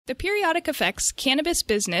The Periodic Effects Cannabis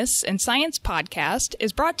Business and Science podcast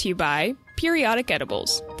is brought to you by Periodic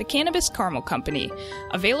Edibles, the Cannabis Caramel Company,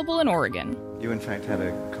 available in Oregon. You, in fact, had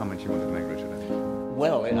a comment you wanted to make, Richard.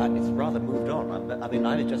 Well, it's rather moved on. I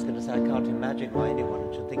was just going to say I can't imagine why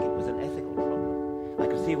anyone should think it was an ethical problem. I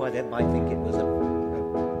can see why they might think it was a problem.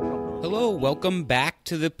 Hello, welcome back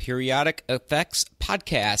to the Periodic Effects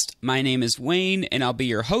podcast. My name is Wayne, and I'll be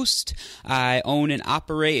your host. I own and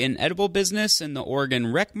operate an edible business in the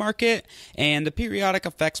Oregon rec market, and the Periodic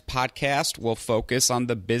Effects podcast will focus on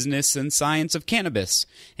the business and science of cannabis.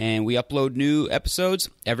 And we upload new episodes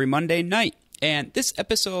every Monday night. And this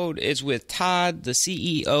episode is with Todd, the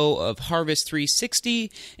CEO of Harvest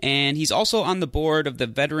 360, and he's also on the board of the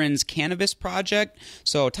Veterans Cannabis Project.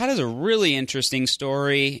 So Todd has a really interesting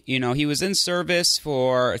story. You know, he was in service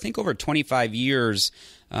for, I think, over 25 years,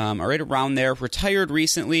 right around there, retired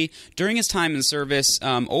recently. During his time in service,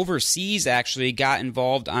 overseas actually got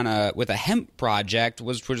involved with a hemp project,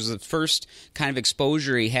 which was the first kind of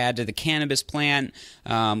exposure he had to the cannabis plant,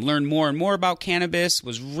 learned more and more about cannabis,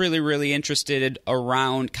 was really, really interested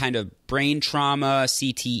around kind of brain trauma,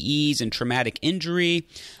 CTEs, and traumatic injury.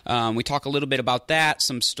 We talk a little bit about that,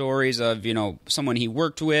 some stories of, someone he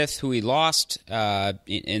worked with who he lost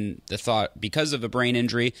in the thought because of a brain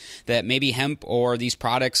injury that maybe hemp or these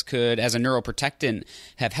products could, as a neuroprotectant,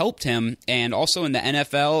 have helped him, and also in the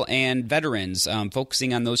NFL and veterans,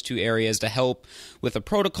 focusing on those two areas to help with a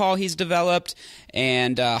protocol he's developed.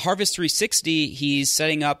 And Harvest 360, he's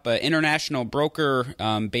setting up an international broker,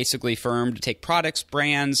 basically firm to take products,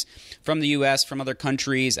 brands from the U.S., from other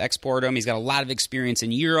countries, export them. He's got a lot of experience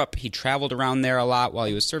in Europe. He traveled around there a lot while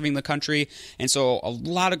he was serving the country. And so a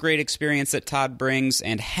lot of great experience that Todd brings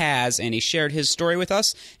and has, and he shared his story with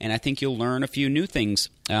us. And I think you'll learn a few new things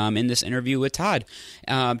in this interview with Todd.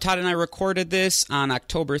 Todd and I recorded this on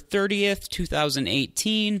October 30th,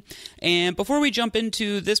 2018. And before we jump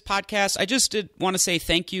into this podcast, I just did want to say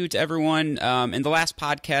thank you to everyone in the last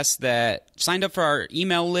podcast that signed up for our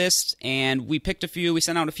email list. And we picked a few. We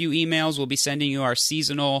sent out a few emails. We'll be sending you our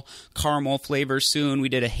seasonal caramel flavors soon. We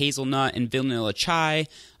did a hazelnut and vanilla chai.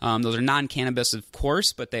 Those are non-cannabis, of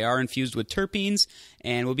course, but they are infused with terpenes.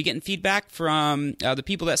 And we'll be getting feedback from the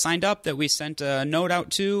people that signed up that we sent a note out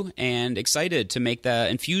to, and excited to make the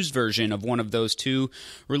infused version of one of those two,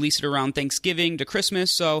 release it around Thanksgiving to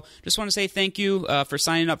Christmas. So just want to say thank you for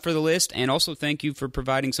signing up for the list, and also thank you for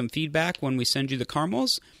providing some feedback when we send you the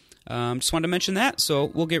caramels. Just wanted to mention that. So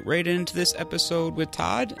we'll get right into this episode with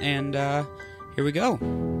Todd, and here we go.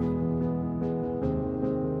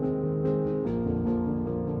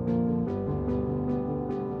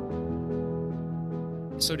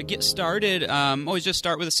 So to get started, always just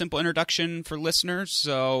start with a simple introduction for listeners.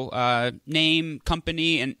 So name,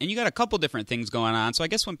 company, and you got a couple different things going on. So I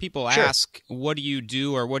guess when people ask, what do you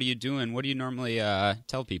do or what are you doing, what do you normally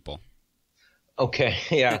tell people? Okay,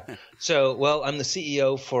 yeah. So, I'm the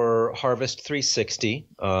CEO for Harvest 360.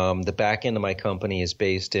 The back end of my company is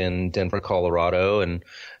based in Denver, Colorado,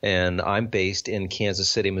 and I'm based in Kansas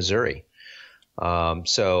City, Missouri.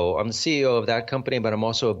 So I'm the CEO of that company, but I'm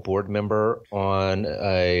also a board member on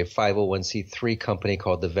a 501c3 company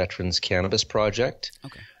called the Veterans Cannabis Project.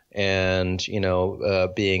 Okay. And,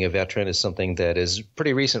 being a veteran is something that is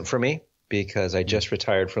pretty recent for me because I just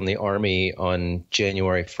retired from the Army on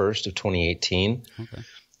January 1st of 2018. Okay.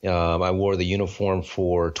 I wore the uniform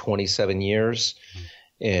for 27 years.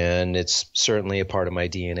 And it's certainly a part of my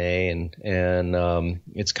DNA, and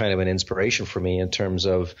it's kind of an inspiration for me in terms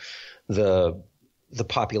of the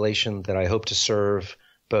population that I hope to serve,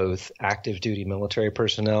 both active duty military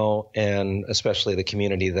personnel and especially the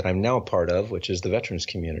community that I'm now a part of, which is the veterans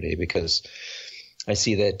community, because I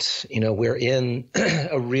see that, we're in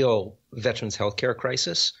a real veterans healthcare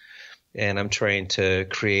crisis, and I'm trying to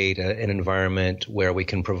create an environment where we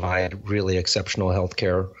can provide really exceptional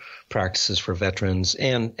healthcare practices for veterans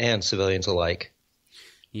and civilians alike.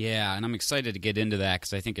 Yeah, and I'm excited to get into that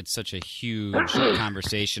because I think it's such a huge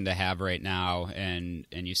conversation to have right now, and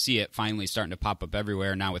you see it finally starting to pop up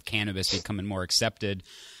everywhere now with cannabis becoming more accepted.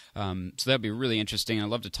 So that'd be really interesting. I'd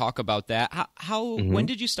love to talk about that. When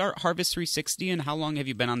did you start Harvest 360, and how long have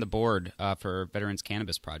you been on the board for Veterans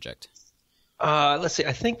Cannabis Project? Let's see.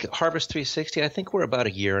 I think Harvest 360, I think we're about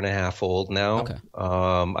a year and a half old now. Okay.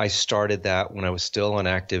 I started that when I was still on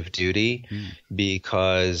active duty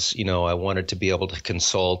because, I wanted to be able to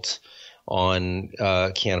consult on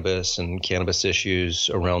cannabis and cannabis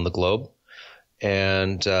issues around the globe.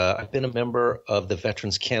 And I've been a member of the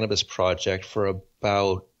Veterans Cannabis Project for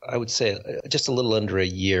about, I would say, just a little under a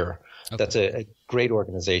year. That's a great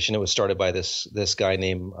organization. It was started by this guy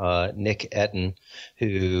named Nick Etten,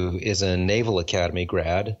 who is a Naval Academy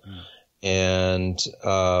grad. And,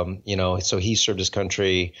 so he served his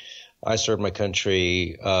country. I served my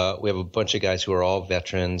country. We have a bunch of guys who are all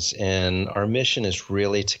veterans, and our mission is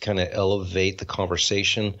really to kind of elevate the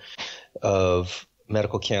conversation of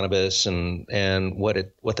medical cannabis and what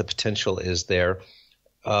the potential is there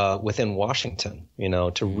within Washington,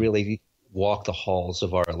 to really walk the halls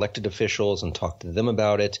of our elected officials and talk to them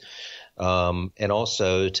about it, and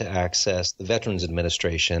also to access the Veterans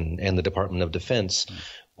Administration and the Department of Defense,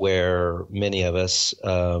 where many of us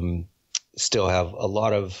still have a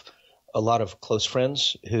lot of close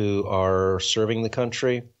friends who are serving the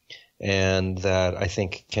country, and that I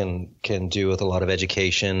think can do with a lot of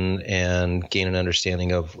education and gain an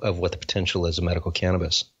understanding of what the potential is of medical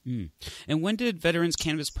cannabis. And when did Veterans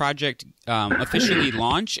Cannabis Project officially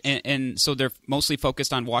launch? And so they're mostly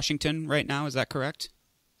focused on Washington right now, is that correct?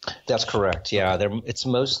 That's correct. Yeah, they're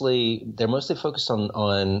mostly focused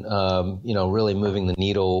on really moving the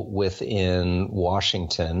needle within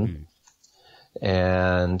Washington.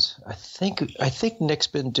 And I think Nick's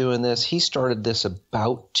been doing this. He started this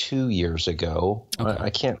about 2 years ago.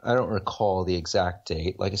 Okay. I don't recall the exact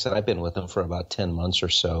date. Like I said, I've been with him for about 10 months or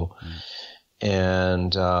so,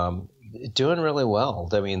 and doing really well.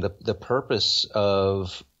 I mean, the purpose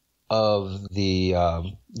of the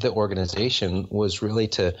organization was really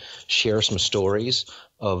to share some stories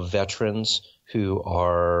of veterans who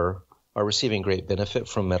are receiving great benefit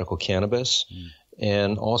from medical cannabis.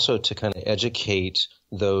 And also to kind of educate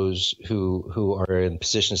those who are in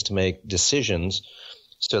positions to make decisions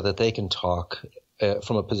so that they can talk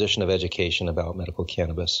from a position of education about medical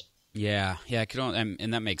cannabis. Yeah,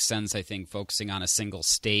 and that makes sense, I think, focusing on a single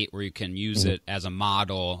state where you can use it as a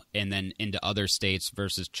model and then into other states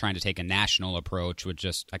versus trying to take a national approach, which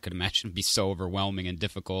I could imagine would be so overwhelming and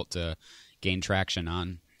difficult to gain traction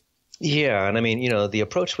on. Yeah, and I mean, the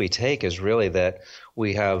approach we take is really that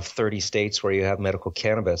we have 30 states where you have medical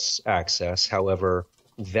cannabis access. However,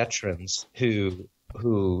 veterans who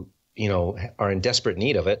are in desperate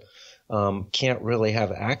need of it can't really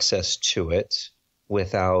have access to it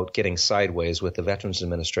without getting sideways with the Veterans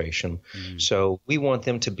Administration. So we want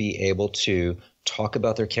them to be able to talk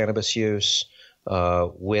about their cannabis use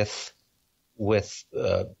with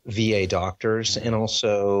VA doctors, and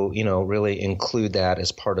also, really include that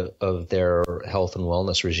as part of their health and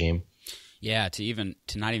wellness regime. Yeah, to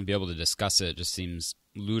not even be able to discuss it just seems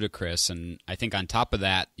ludicrous. And I think on top of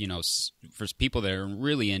that, for people that are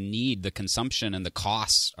really in need, the consumption and the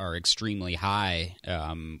costs are extremely high,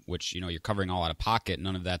 which, you're covering all out of pocket.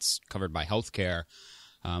 None of that's covered by healthcare,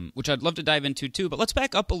 which I'd love to dive into too. But let's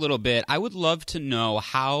back up a little bit. I would love to know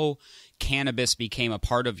how cannabis became a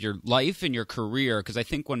part of your life and your career, because I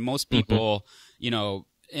think when most people,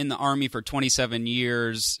 in the Army for 27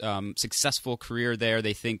 years, successful career there,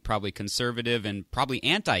 they think probably conservative and probably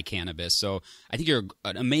anti-cannabis. So I think you're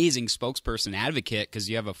an amazing spokesperson advocate because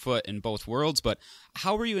you have a foot in both worlds. But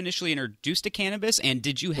how were you initially introduced to cannabis, and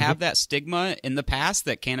did you have that stigma in the past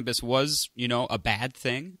that cannabis was, a bad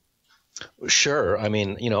thing? Sure. I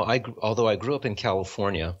mean, although I grew up in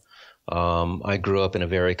California, I grew up in a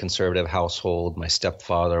very conservative household. My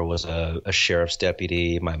stepfather was a sheriff's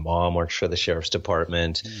deputy. My mom worked for the sheriff's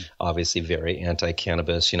department, obviously very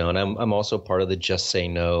anti-cannabis, and I'm also part of the Just Say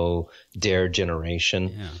No, DARE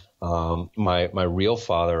generation. Yeah. My real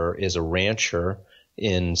father is a rancher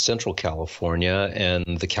in Central California,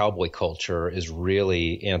 and the cowboy culture is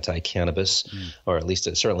really anti-cannabis, or at least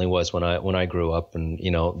it certainly was when I grew up. And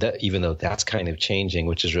that, even though that's kind of changing,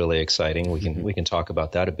 which is really exciting, we can talk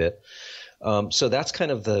about that a bit. So that's kind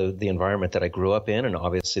of the environment that I grew up in, and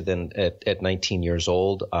obviously then at 19 years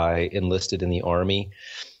old, I enlisted in the Army,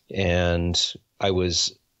 and I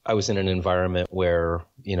was in an environment where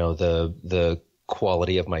the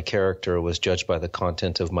quality of my character was judged by the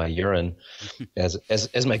content of my urine,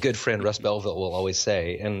 as my good friend Russ Belville will always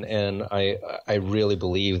say, and I really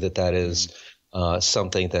believe that is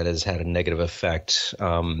something that has had a negative effect,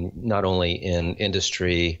 not only in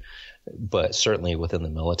industry but certainly within the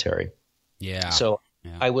military. Yeah. So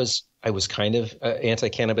yeah. I was kind of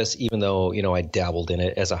anti-cannabis, even though I dabbled in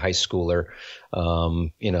it as a high schooler,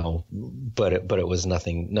 but it was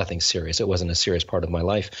nothing serious. It wasn't a serious part of my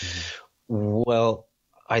life. Mm-hmm. Well,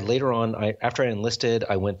 after I enlisted,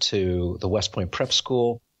 I went to the West Point Prep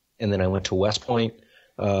School, and then I went to West Point.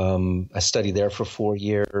 I studied there for 4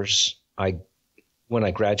 years. When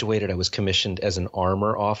I graduated, I was commissioned as an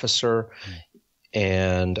armor officer,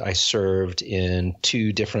 and I served in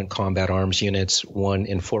 2 different combat arms units, one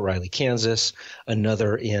in Fort Riley, Kansas,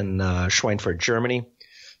 another in Schweinfurt, Germany.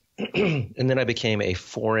 and then I became a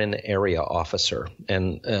foreign area officer.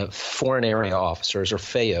 And foreign area officers, or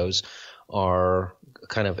FAOs, are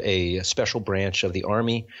kind of a special branch of the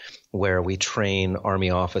Army where we train Army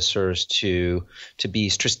officers to be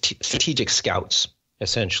strategic scouts,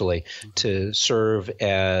 essentially, to serve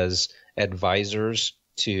as advisors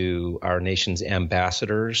to our nation's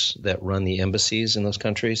ambassadors that run the embassies in those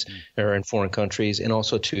countries or in foreign countries, and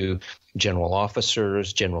also to general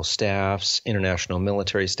officers, general staffs, international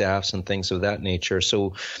military staffs, and things of that nature.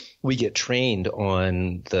 So we get trained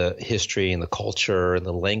on the history and the culture and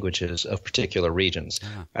the languages of particular regions.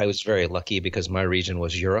 Yeah. I was very lucky because my region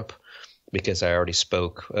was Europe, because I already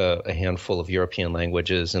spoke a handful of European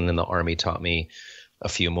languages, and then the Army taught me a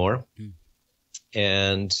few more.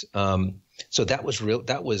 And so that was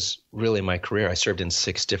really my career. I served in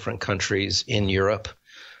 6 different countries in Europe.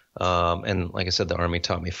 And like I said, the Army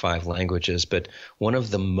taught me 5 languages. But one of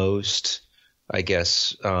the most, I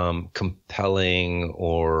guess, compelling,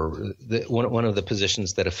 or one of the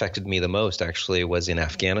positions that affected me the most actually was in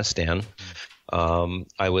Afghanistan.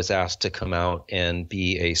 I was asked to come out and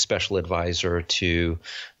be a special advisor to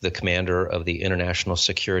the commander of the International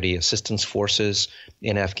Security Assistance Forces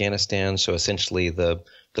in Afghanistan. So essentially the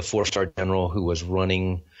 4-star general who was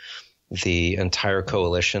running the entire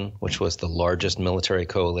coalition, which was the largest military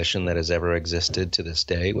coalition that has ever existed to this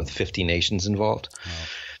day, with 50 nations involved. Wow.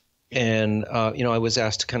 And, I was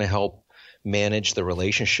asked to kind of help manage the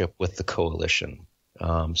relationship with the coalition.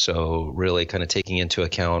 So really kind of taking into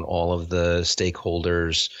account all of the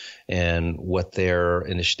stakeholders and what their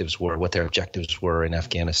initiatives were, what their objectives were in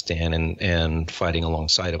Afghanistan and fighting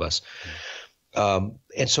alongside of us. And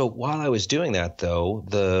so while I was doing that, though,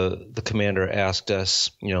 the commander asked us,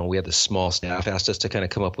 we had this small staff, asked us to kind of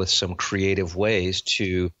come up with some creative ways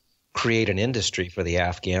to create an industry for the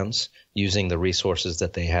Afghans using the resources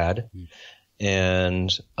that they had. And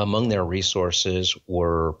among their resources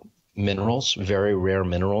were minerals, very rare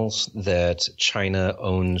minerals that China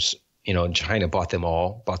owns. China bought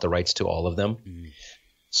the rights to all of them.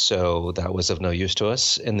 So that was of no use to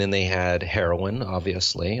us. And then they had heroin,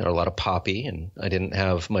 obviously, or a lot of poppy, and I didn't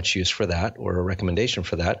have much use for that or a recommendation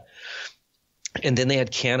for that. And then they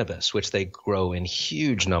had cannabis, which they grow in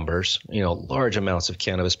huge numbers, large amounts of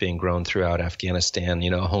cannabis being grown throughout Afghanistan,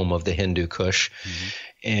 home of the Hindu Kush.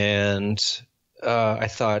 And I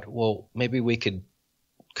thought, well, maybe we could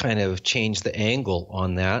kind of change the angle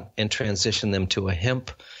on that and transition them to a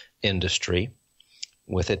hemp industry,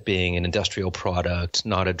 with it being an industrial product,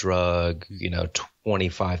 not a drug,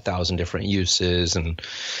 25,000 different uses and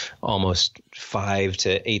almost 5,000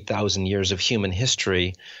 to 8,000 years of human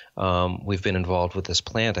history. We've been involved with this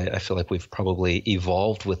plant. I feel like we've probably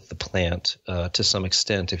evolved with the plant to some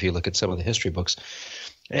extent if you look at some of the history books.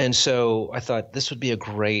 And so I thought this would be a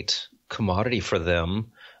great commodity for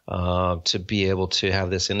them to be able to have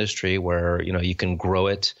this industry where, you can grow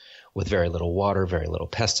it with very little water, very little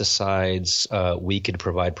pesticides. We could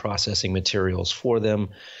provide processing materials for them.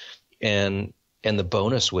 And the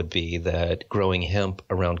bonus would be that growing hemp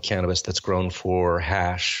around cannabis that's grown for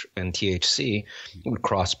hash and THC would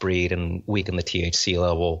crossbreed and weaken the THC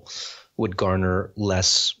level, would garner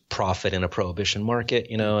less profit in a prohibition market,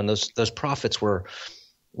 and those profits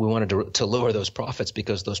we wanted to lower those profits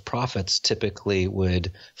because those profits typically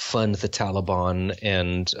would fund the Taliban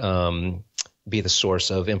and be the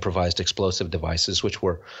source of improvised explosive devices, which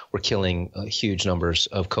were killing huge numbers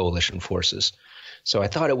of coalition forces. So I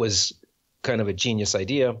thought it was kind of a genius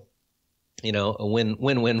idea, a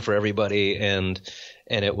win-win for everybody, and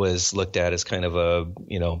it was looked at as kind of a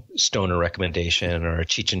stoner recommendation or a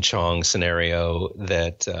Cheech and Chong scenario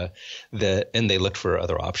and they looked for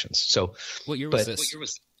other options. So what year was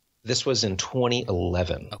this? This was in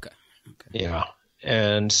 2011. Okay. Yeah.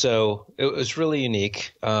 And so it was really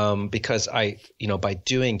unique because by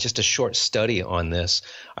doing just a short study on this,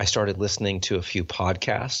 I started listening to a few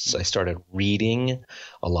podcasts. I started reading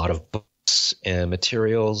a lot of books and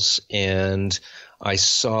materials, and I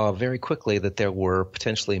saw very quickly that there were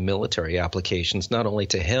potentially military applications, not only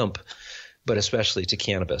to hemp, but especially to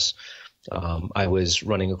cannabis. I was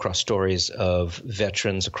running across stories of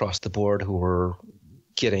veterans across the board who were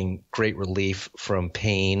getting great relief from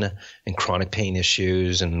pain and chronic pain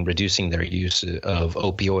issues and reducing their use of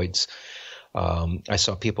opioids. I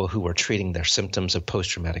saw people who were treating their symptoms of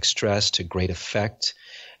post-traumatic stress to great effect.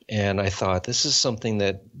 And I thought this is something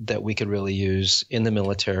that we could really use in the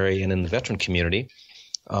military and in the veteran community.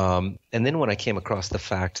 And then when I came across the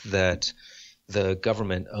fact that the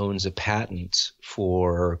government owns a patent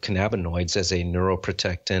for cannabinoids as a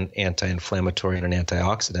neuroprotectant, anti-inflammatory, and an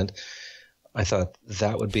antioxidant, I thought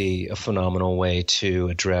that would be a phenomenal way to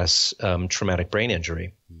address traumatic brain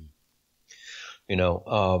injury.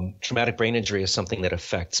 Traumatic brain injury is something that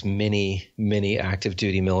affects many, many active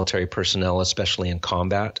duty military personnel, especially in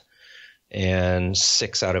combat. And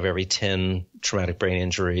 6 out of every 10 traumatic brain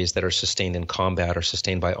injuries that are sustained in combat are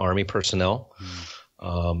sustained by Army personnel.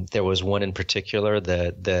 There was one in particular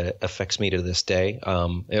that affects me to this day.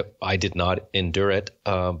 I did not endure it,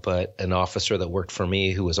 but an officer that worked for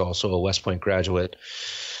me who was also a West Point graduate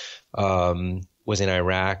was in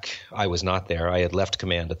Iraq. I was not there. I had left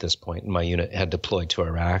command at this point, and my unit had deployed to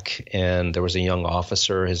Iraq. And there was a young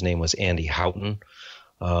officer. His name was Andy Houghton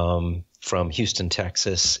from Houston,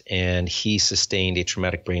 Texas, and he sustained a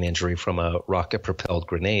traumatic brain injury from a rocket-propelled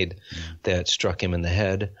grenade that struck him in the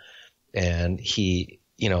head. And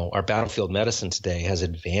our battlefield medicine today has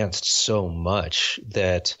advanced so much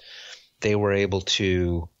that they were able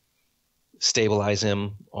to stabilize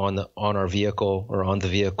him on the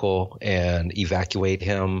vehicle and evacuate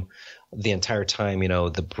him. The entire time,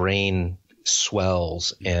 the brain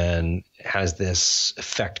swells and has this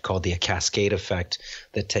effect called the cascade effect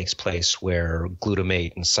that takes place where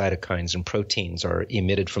glutamate and cytokines and proteins are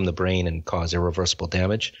emitted from the brain and cause irreversible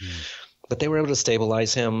damage. But they were able to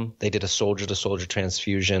stabilize him. They did a soldier-to-soldier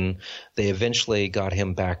transfusion. They eventually got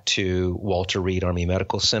him back to Walter Reed Army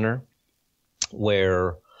Medical Center,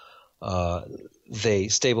 where they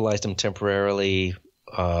stabilized him temporarily,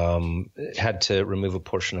 had to remove a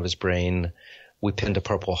portion of his brain. We pinned a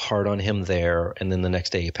Purple Heart on him there, and then the next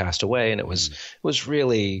day he passed away. And it was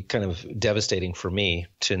really kind of devastating for me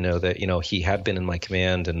to know that, he had been in my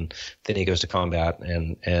command, and then he goes to combat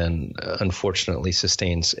and unfortunately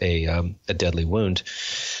sustains a deadly wound.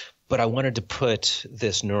 But I wanted to put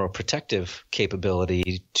this neuroprotective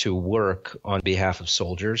capability to work on behalf of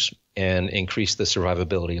soldiers and increase the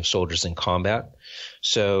survivability of soldiers in combat.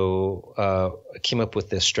 So I came up with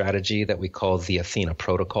this strategy that we call the Athena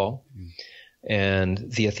Protocol. And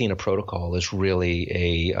the Athena Protocol is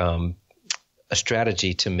really a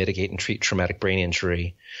strategy to mitigate and treat traumatic brain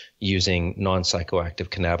injury using non-psychoactive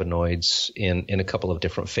cannabinoids in a couple of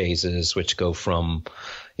different phases, which go from,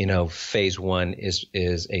 phase 1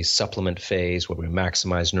 is a supplement phase where we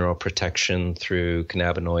maximize neuroprotection through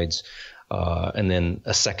cannabinoids, and then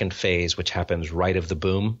a second phase, which happens right of the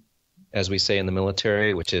boom, as we say in the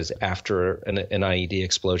military, which is after an IED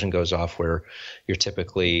explosion goes off, where you're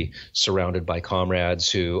typically surrounded by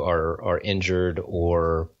comrades who are injured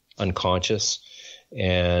or unconscious,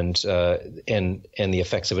 and the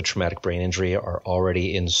effects of a traumatic brain injury are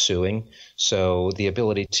already ensuing. So the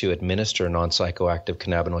ability to administer non-psychoactive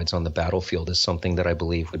cannabinoids on the battlefield is something that I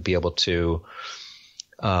believe would be able to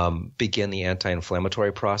begin the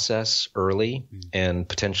anti-inflammatory process early and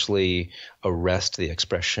potentially arrest the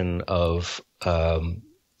expression of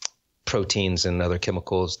proteins and other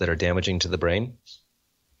chemicals that are damaging to the brain.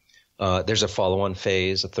 There's a follow-on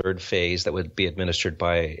phase, a third phase that would be administered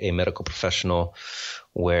by a medical professional,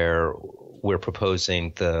 where we're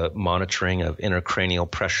proposing the monitoring of intracranial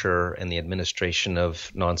pressure and the administration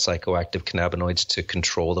of non-psychoactive cannabinoids to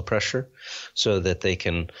control the pressure so that they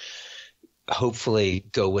can hopefully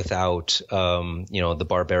go without, the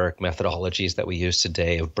barbaric methodologies that we use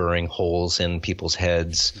today of burring holes in people's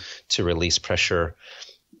heads to release pressure,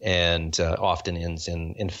 and often ends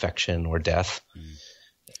in infection or death.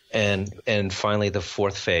 And finally, the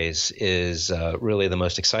fourth phase is really the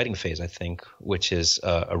most exciting phase, I think, which is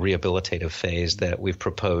a rehabilitative phase that we've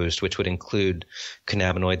proposed, which would include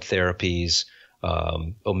cannabinoid therapies,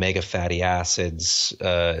 omega fatty acids,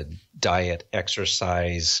 diet,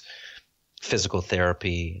 exercise, physical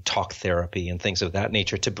therapy, talk therapy, and things of that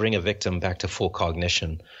nature to bring a victim back to full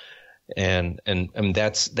cognition. And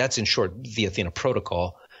that's in short the Athena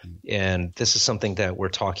Protocol. And this is something that we're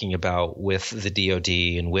talking about with the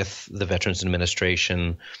DoD and with the Veterans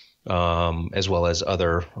Administration, as well as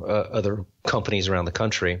other companies around the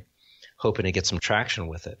country, hoping to get some traction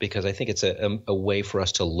with it, because I think it's a way for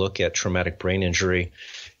us to look at traumatic brain injury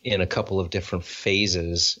in a couple of different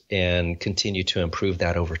phases and continue to improve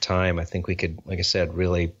that over time. I think we could, like I said,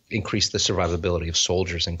 really increase the survivability of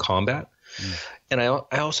soldiers in combat. And I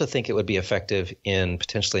also think it would be effective in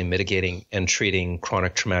potentially mitigating and treating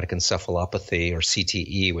chronic traumatic encephalopathy, or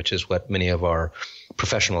CTE, which is what many of our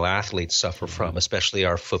professional athletes suffer from, especially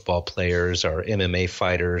our football players, our MMA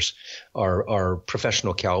fighters, our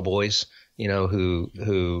professional cowboys,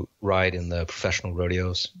 who ride in the professional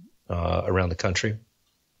rodeos around the country.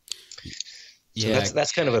 So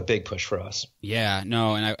that's kind of a big push for us. Yeah,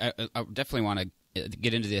 no, and I definitely want to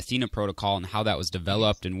get into the Athena protocol and how that was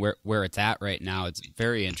developed and where it's at right now. It's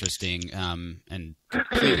very interesting, and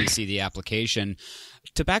completely see the application.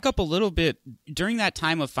 To back up a little bit, during that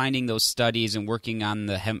time of finding those studies and working on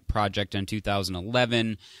the hemp project in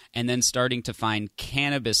 2011, and then starting to find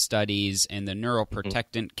cannabis studies and the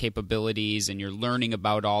neuroprotectant capabilities, and you're learning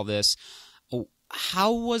about all this,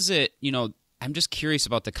 how was it, I'm just curious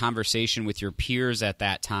about the conversation with your peers at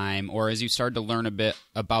that time, or as you started to learn a bit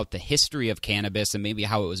about the history of cannabis and maybe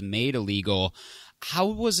how it was made illegal. How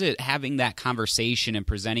was it having that conversation and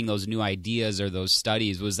presenting those new ideas or those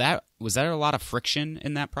studies? Was that a lot of friction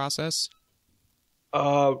in that process?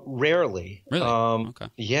 Rarely. Really? Okay.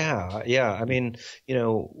 Yeah. I mean,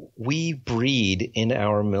 we breed in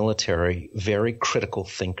our military very critical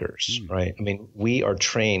thinkers, right? I mean, we are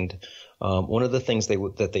trained. One of the things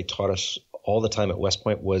that they taught us all the time at West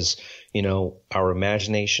Point was, our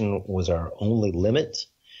imagination was our only limit,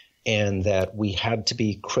 and that we had to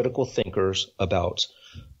be critical thinkers about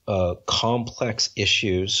complex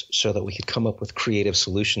issues so that we could come up with creative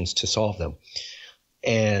solutions to solve them.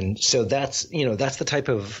 And so that's the type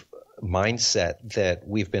of mindset that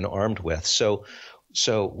we've been armed with. So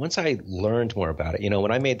once I learned more about it,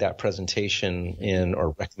 when I made that presentation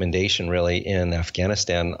or recommendation really in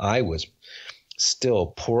Afghanistan, I was still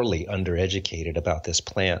poorly undereducated about this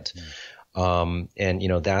plant.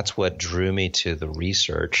 And that's what drew me to the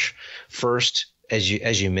research. First, as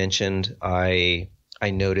you mentioned, I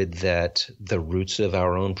noted that the roots of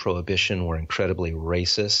our own prohibition were incredibly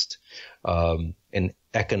racist, and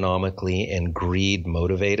economically and greed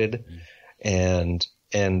motivated. And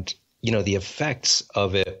the effects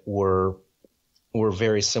of it were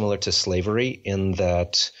very similar to slavery in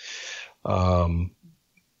that,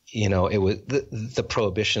 it was the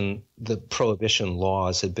prohibition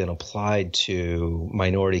laws had been applied to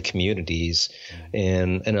minority communities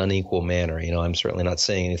in an unequal manner. I'm certainly not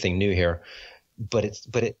saying anything new here, but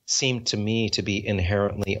it seemed to me to be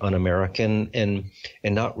inherently un-American and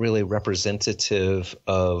not really representative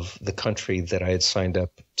of the country that I had signed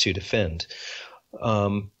up to defend.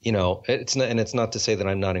 It's not to say that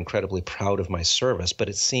I'm not incredibly proud of my service, but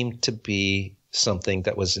it seemed to be something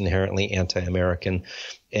that was inherently anti-American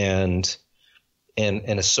and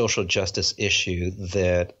a social justice issue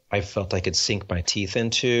that I felt I could sink my teeth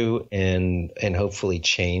into and hopefully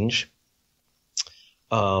change.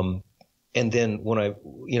 And then when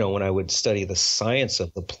I would study the science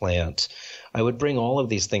of the plant, I would bring all of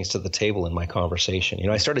these things to the table in my conversation.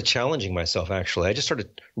 I started challenging myself, actually. I just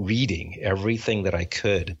started reading everything that I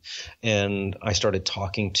could. And I started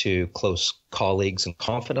talking to close colleagues and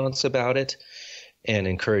confidants about it and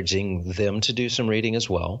encouraging them to do some reading as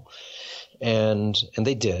well. And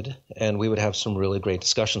they did. And we would have some really great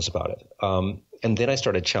discussions about it. And then I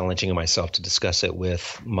started challenging myself to discuss it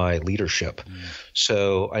with my leadership.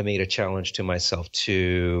 So I made a challenge to myself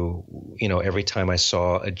to, every time I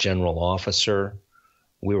saw a general officer,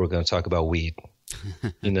 we were going to talk about weed.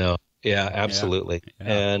 Yeah, absolutely.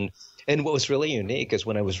 Yeah. And what was really unique is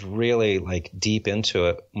when I was really deep into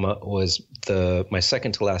it was my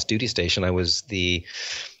second to last duty station. I was the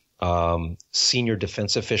senior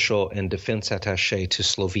defense official and defense attaché to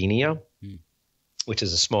Slovenia, which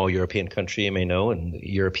is a small European country, you may know, in the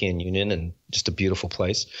European Union, and just a beautiful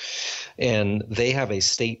place. And they have a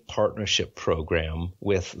state partnership program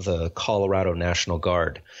with the Colorado National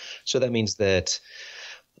Guard. So that means that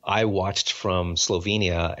I watched from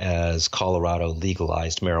Slovenia as Colorado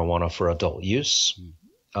legalized marijuana for adult use.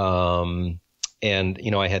 And,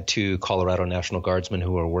 I had two Colorado National Guardsmen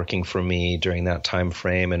who were working for me during that time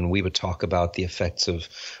frame, and we would talk about the effects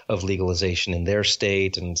of legalization in their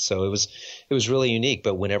state. And so it was really unique.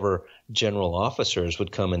 But whenever general officers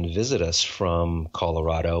would come and visit us from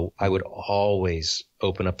Colorado, I would always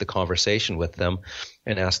open up the conversation with them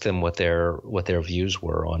and ask them what their views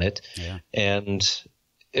were on it. Yeah. And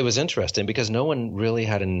it was interesting because no one really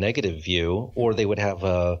had a negative view, or they would have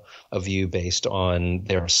a view based on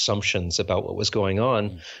their assumptions about what was going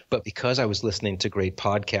on. But because I was listening to great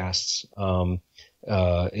podcasts, I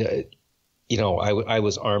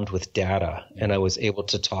was armed with data, and I was able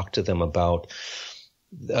to talk to them about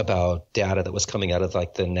data that was coming out of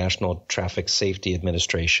the National Traffic Safety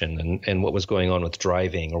Administration and what was going on with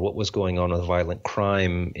driving, or what was going on with violent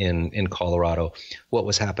crime in Colorado, what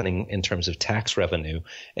was happening in terms of tax revenue,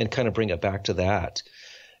 and kind of bring it back to that.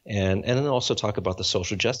 And then also talk about the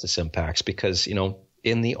social justice impacts, because,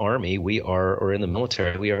 in the Army or in the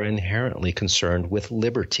military, we are inherently concerned with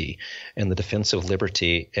liberty and the defense of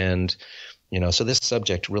liberty. And, so this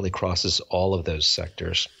subject really crosses all of those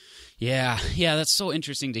sectors. Yeah, that's so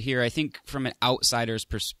interesting to hear. I think from an outsider's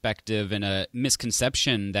perspective and a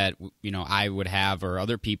misconception that, I would have or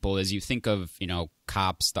other people is you think of,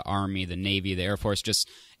 cops, the Army, the Navy, the Air Force, just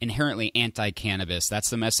inherently anti-cannabis. That's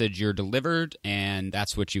the message you're delivered, and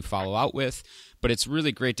that's what you follow out with. But it's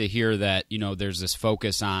really great to hear that, there's this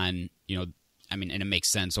focus on, and it makes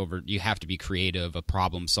sense you have to be creative, a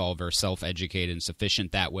problem solver, self-educated and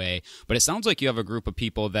sufficient that way. But it sounds like you have a group of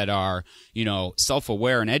people that are,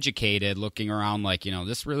 self-aware and educated, looking around like,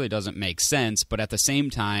 this really doesn't make sense. But at the same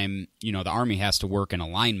time, the Army has to work in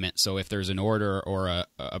alignment. So if there's an order or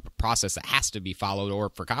a process that has to be followed, or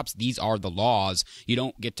for cops, these are the laws. You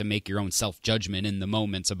don't get to make your own self-judgment in the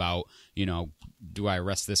moments about, do I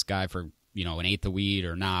arrest this guy for an eighth of weed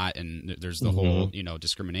or not, and there's the whole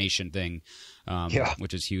discrimination thing,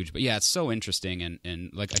 which is huge. But it's so interesting,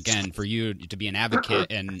 and like, again, for you to be an advocate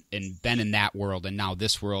and been in that world and now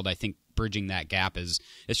this world, I think bridging that gap it's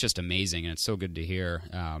just amazing, and it's so good to hear.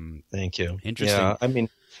 Thank you. Interesting. Yeah,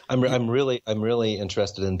 I'm really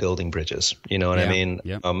interested in building bridges. You know what I mean?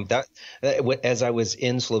 Yep. As I was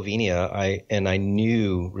in Slovenia, I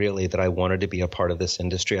knew really that I wanted to be a part of this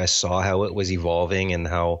industry. I saw how it was evolving and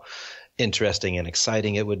how interesting and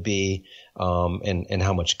exciting it would be, and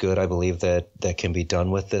how much good I believe that can be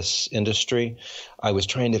done with this industry. I was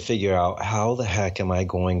trying to figure out how the heck am I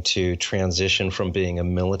going to transition from being a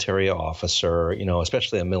military officer,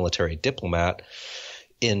 especially a military diplomat,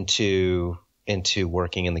 into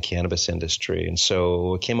working in the cannabis industry. And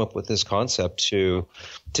so I came up with this concept to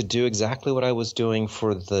do exactly what I was doing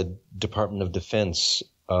for the Department of Defense,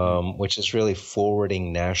 which is really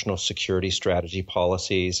forwarding national security strategy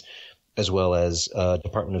policies, as well as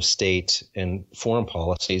Department of State and foreign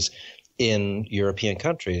policies in European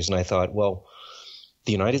countries. And I thought, well,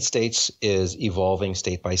 the United States is evolving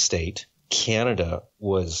state by state. Canada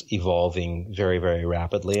was evolving very, very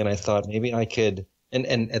rapidly. And I thought maybe I could,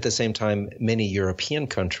 and at the same time, many European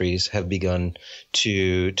countries have begun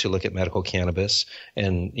to look at medical cannabis,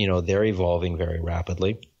 and, they're evolving very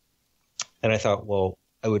rapidly. And I thought, well,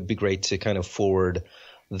 it would be great to kind of forward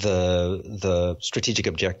the strategic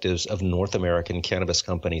objectives of North American cannabis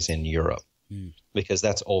companies in Europe, because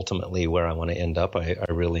that's ultimately where I want to end up. I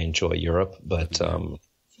really enjoy Europe, but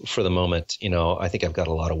for the moment, I think I've got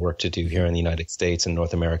a lot of work to do here in the United States and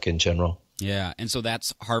North America in general. Yeah, and so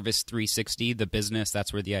that's Harvest 360, the business.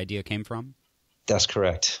 That's where the idea came from? That's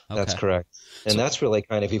correct. Okay. That's correct. And that's really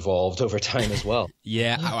kind of evolved over time as well.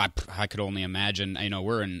 I could only imagine. I know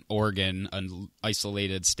we're in Oregon, an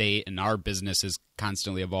isolated state, and our business is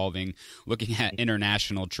constantly evolving. Looking at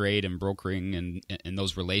international trade and brokering and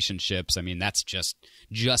those relationships, that's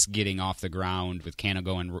just getting off the ground with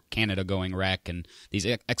Canada going rec, and these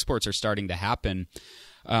exports are starting to happen.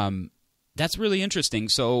 That's really interesting.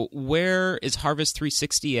 So where is Harvest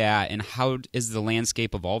 360 at, and how is the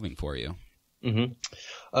landscape evolving for you?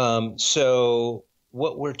 So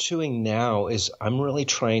what we're doing now is I'm really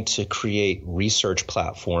trying to create research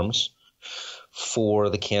platforms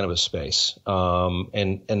for the cannabis space.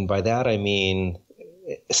 And by that, I mean,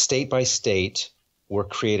 state by state, we're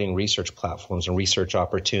creating research platforms and research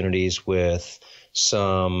opportunities with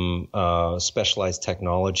some specialized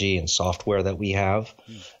technology and software that we have.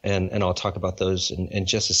 And I'll talk about those in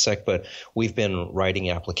just a sec, but we've been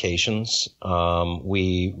writing applications.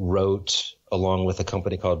 We wrote, along with a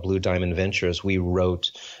company called Blue Diamond Ventures, we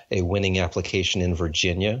wrote a winning application in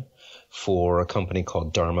Virginia for a company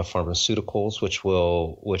called Dharma Pharmaceuticals, which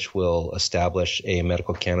will establish a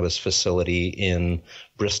medical cannabis facility in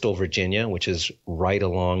Bristol, Virginia, which is right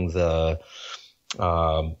along the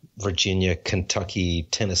Virginia, Kentucky,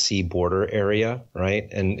 Tennessee border area, right?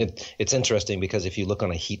 And it's interesting because if you look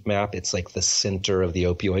on a heat map, it's like the center of the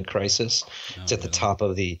opioid crisis. It's at the top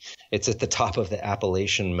of the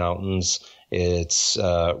Appalachian Mountains. It's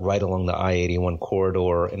right along the I-81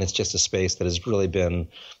 corridor, and it's just a space that has really been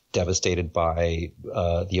devastated by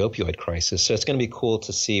the opioid crisis. So it's going to be cool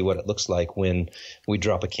to see what it looks like when we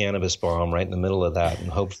drop a cannabis bomb right in the middle of that, and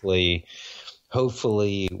hopefully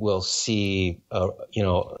we'll see a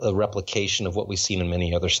replication of what we've seen in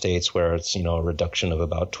many other states, where it's a reduction of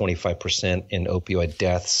about 25% in opioid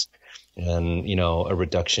deaths, and a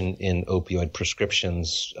reduction in opioid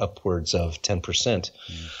prescriptions upwards of 10%.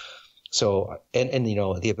 So, and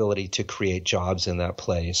the ability to create jobs in that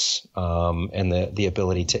place, and the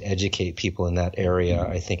ability to educate people in that area,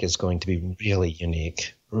 I think is going to be a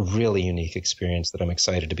really unique experience that I'm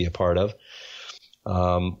excited to be a part of.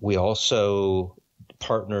 We also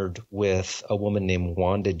partnered with a woman named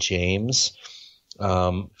Wanda James,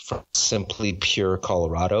 from Simply Pure,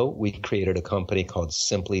 Colorado. We created a company called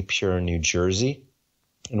Simply Pure New Jersey,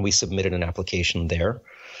 and we submitted an application there.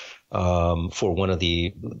 for one of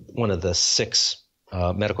the 6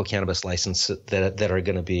 medical cannabis licenses that are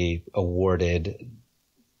going to be awarded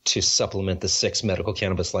to supplement the 6 medical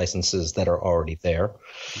cannabis licenses that are already there.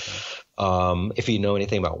 Okay. If you know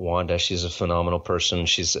anything about Wanda, she's a phenomenal person.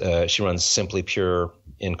 She runs Simply Pure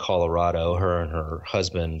in Colorado. Her and her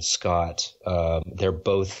husband Scott, they're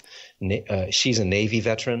both. She's a Navy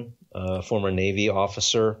veteran, former Navy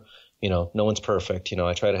officer. No one's perfect.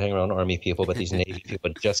 I try to hang around Army people, but these Navy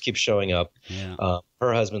people just keep showing up. Yeah.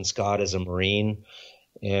 Her husband Scott is a Marine.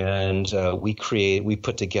 And we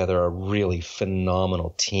put together a really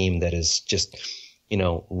phenomenal team that is just,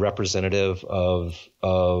 representative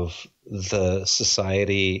of the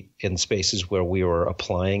society in spaces where we were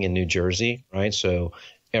applying in New Jersey, right? So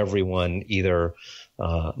everyone, either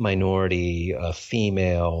minority,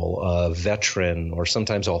 female, veteran, or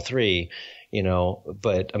sometimes all 3,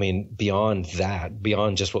 but I mean, beyond that,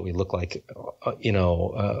 beyond just what we look like,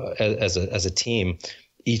 as a team,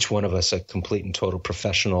 each one of us a complete and total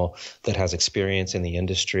professional that has experience in the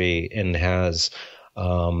industry and has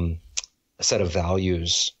a set of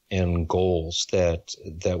values and goals that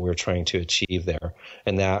we're trying to achieve there.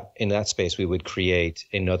 And that in that space, we would create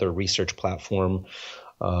another research platform.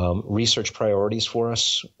 Research priorities for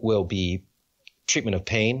us will be treatment of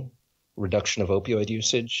pain, reduction of opioid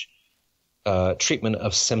usage, treatment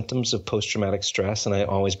of symptoms of post-traumatic stress. And I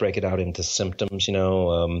always break it out into symptoms,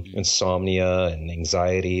 insomnia and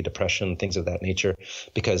anxiety, depression, things of that nature,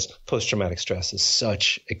 because post-traumatic stress is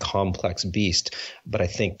such a complex beast. But I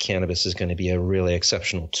think cannabis is going to be a really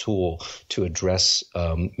exceptional tool to address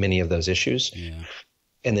many of those issues. Yeah.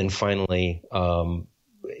 And then finally,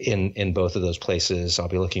 in both of those places, I'll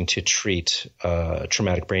be looking to treat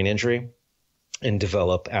traumatic brain injury and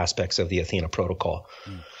develop aspects of the Athena protocol.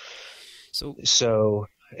 So,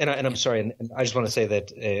 and I'm sorry, and I just want to say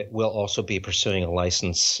that we'll also be pursuing a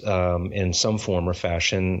license in some form or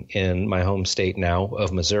fashion in my home state now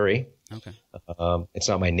of Missouri. Okay. It's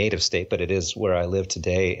not my native state, but it is where I live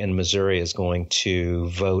today. And Missouri is going to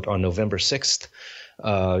vote on November 6th.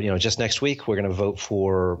 Just next week, we're going to vote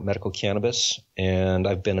for medical cannabis. And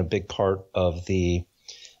I've been a big part of the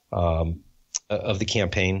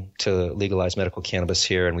campaign to legalize medical cannabis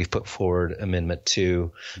here. And we've put forward Amendment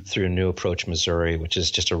 2 through New Approach Missouri, which is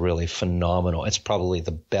just a really phenomenal, it's probably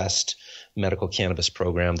the best medical cannabis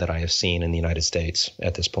program that I have seen in the United States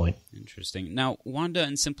at this point. Interesting. Now, Wanda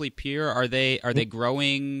and Simply Pure, are they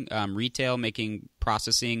growing retail, making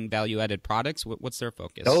processing value-added products? What's their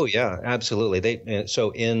focus? Oh, yeah, absolutely.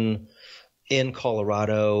 So in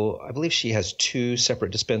Colorado, I believe she has 2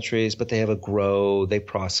 separate dispensaries, but they have a grow, they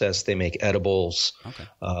process, they make edibles. Okay.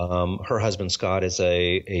 Her husband, Scott, is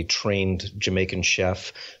a trained Jamaican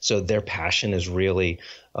chef. So their passion is really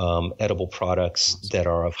edible products that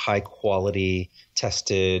are of high quality,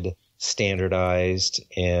 tested, standardized,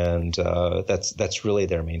 and that's really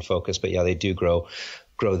their main focus. But yeah, they do grow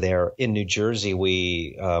there. In New Jersey,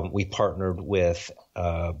 we partnered with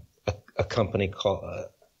a company called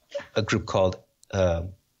a group called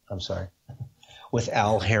with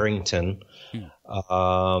Al Harrington,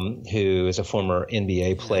 who is a former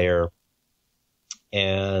NBA player,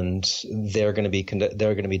 and they're going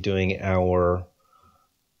to be doing our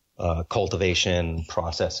cultivation,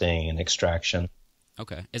 processing, and extraction.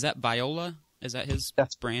 Okay, is that Viola? Is that his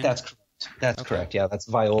brand? That's correct. That's correct. Yeah, that's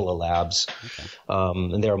Viola Labs. Okay.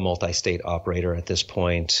 And they're a multi-state operator at this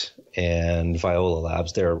point. And Viola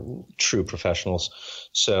Labs, they're true professionals.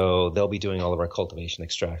 So they'll be doing all of our cultivation,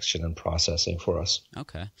 extraction, and processing for us.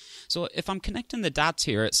 Okay. So if I'm connecting the dots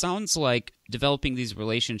here, it sounds like developing these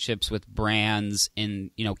relationships with brands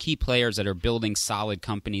and, key players that are building solid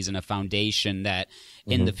companies and a foundation that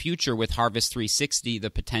in the future with Harvest 360,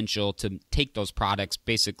 the potential to take those products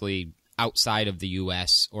basically outside of the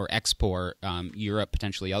U.S. or export Europe,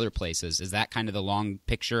 potentially other places. Is that kind of the long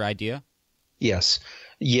picture idea? Yes.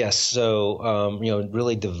 So,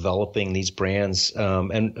 really developing these brands.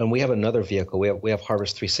 And we have another vehicle. We have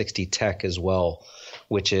Harvest 360 Tech as well,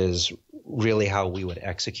 which is really how we would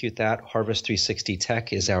execute that. Harvest 360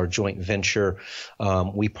 Tech is our joint venture.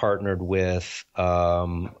 We partnered with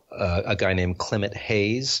a guy named Clement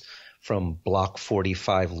Hayes from Block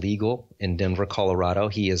 45 Legal in Denver, Colorado.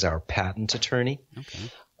 He is our patent attorney. Okay.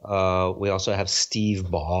 We also have Steve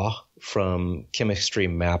Baugh from Chemistry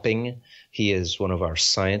Mapping. He is one of our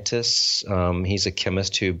scientists. He's a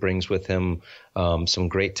chemist who brings with him some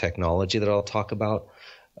great technology that I'll talk about.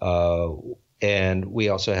 And we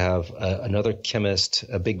also have another chemist,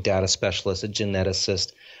 a big data specialist, a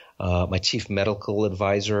geneticist. My chief medical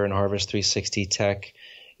advisor in Harvest 360 Tech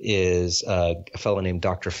is a fellow named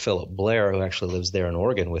Dr. Philip Blair, who actually lives there in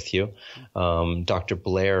Oregon with you. Dr.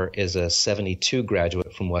 Blair is a 72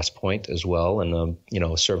 graduate from West Point as well, and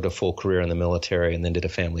served a full career in the military and then did a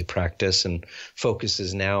family practice and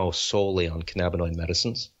focuses now solely on cannabinoid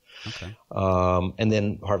medicines. Okay. And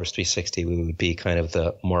then Harvest 360, we would be kind of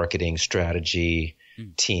the marketing strategy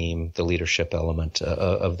team, the leadership element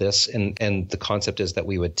of this. And the concept is that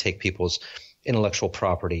we would take people's intellectual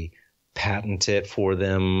property, patent it for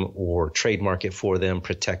them or trademark it for them,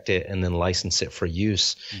 protect it, and then license it for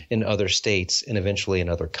use in other states and eventually in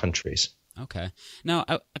other countries. Okay. Now,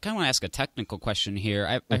 I kind of want to ask a technical question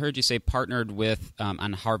here. I heard you say partnered with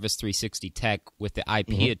on Harvest 360 Tech with the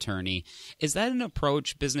IP attorney. Is that an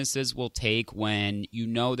approach businesses will take when you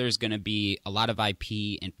know there's going to be a lot of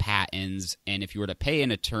IP and patents, and if you were to pay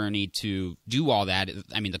an attorney to do all that,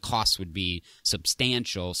 I mean, the cost would be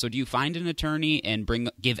substantial. So do you find an attorney and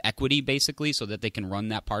give equity basically so that they can run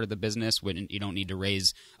that part of the business when you don't need to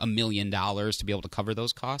raise $1 million to be able to cover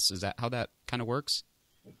those costs? Is that how that kind of works?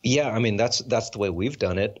 Yeah, I mean, that's the way we've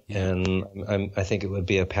done it, and I think it would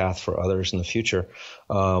be a path for others in the future.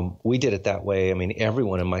 We did it that way. I mean,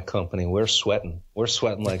 everyone in my company, we're sweating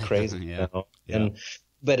like crazy. Yeah. You know?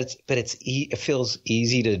 But it feels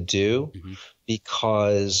easy to do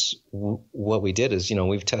because what we did is,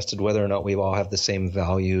 we've tested whether or not we all have the same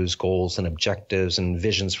values, goals, and objectives and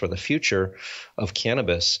visions for the future of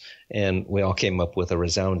cannabis. And we all came up with a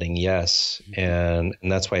resounding yes. And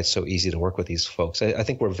that's why it's so easy to work with these folks. I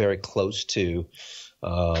think we're very close to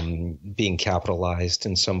being capitalized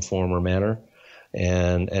in some form or manner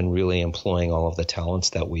and really employing all of the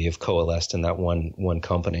talents that we have coalesced in that one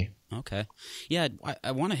company. Okay. Yeah,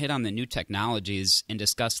 I want to hit on the new technologies and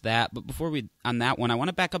discuss that. But before on that one, I want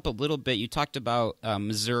to back up a little bit. You talked about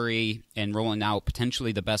Missouri and rolling out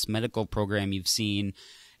potentially the best medical program you've seen.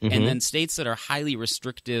 And then states that are highly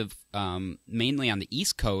restrictive, mainly on the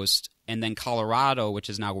East Coast, and then Colorado, which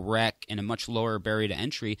is now rec and a much lower barrier to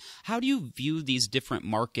entry. How do you view these different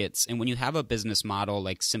markets? And when you have a business model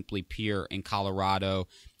like Simply Pure in Colorado,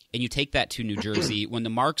 and you take that to New Jersey, when the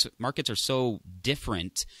markets are so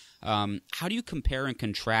different, how do you compare and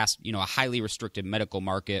contrast, a highly restricted medical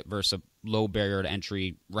market versus a low barrier to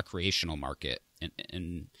entry recreational market?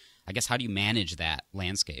 And I guess, how do you manage that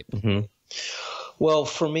landscape? Well,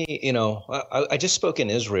 for me, I just spoke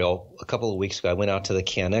in Israel a couple of weeks ago. I went out to the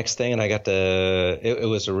Cannex thing, and I got it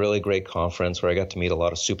was a really great conference where I got to meet a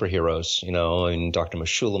lot of superheroes, and Dr.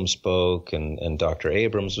 Meshulam spoke, and Dr.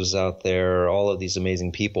 Abrams was out there, all of these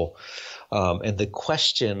amazing people. And the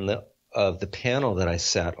question of the panel that I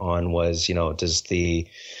sat on was, does the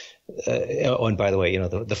and by the way,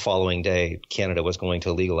 the following day, Canada was going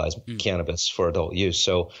to legalize cannabis for adult use.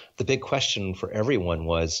 So the big question for everyone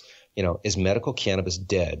was, is medical cannabis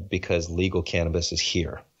dead because legal cannabis is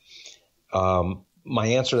here? My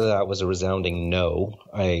answer to that was a resounding no.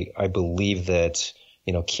 I believe that,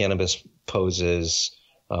 cannabis poses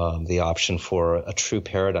the option for a true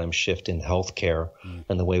paradigm shift in healthcare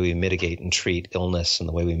and the way we mitigate and treat illness and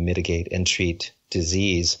the way we mitigate and treat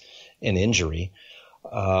disease and injury.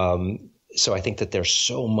 So I think that there's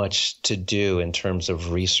so much to do in terms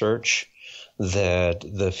of research that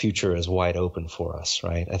the future is wide open for us,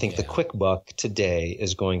 right? I think the quick buck today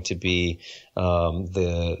is going to be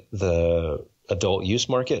the adult use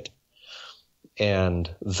market,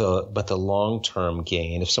 but the long-term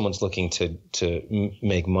gain, if someone's looking to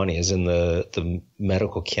make money, is in the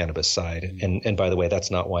medical cannabis side. And by the way,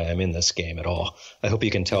 that's not why I'm in this game at all. I hope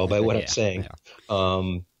you can tell by what I'm saying.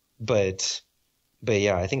 But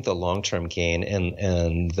yeah, I think the long-term gain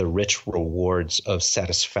and the rich rewards of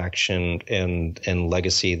satisfaction and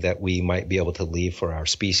legacy that we might be able to leave for our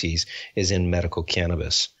species is in medical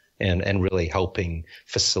cannabis and really helping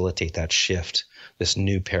facilitate that shift, this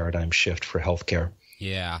new paradigm shift for healthcare.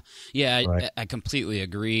 Yeah, Right. I completely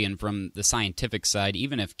agree. And from the scientific side,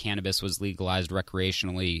 even if cannabis was legalized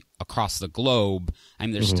recreationally across the globe, I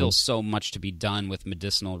mean, there's still so much to be done with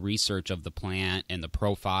medicinal research of the plant and the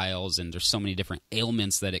profiles, and there's so many different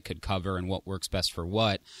ailments that it could cover and what works best for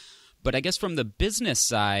what. But I guess from the business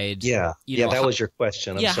side, that was your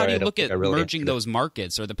question. I'm sorry, how do you look at really merging those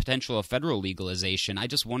markets or the potential of federal legalization? I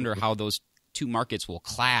just wonder how those two markets will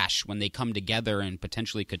clash when they come together and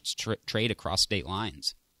potentially could trade across state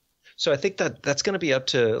lines. So I think that's going to be up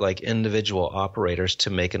to like individual operators to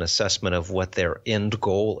make an assessment of what their end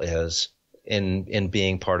goal is in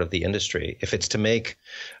being part of the industry. If it's to make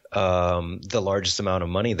the largest amount of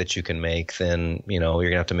money that you can make, then you're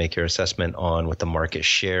going to have to make your assessment on what the market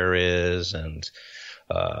share is and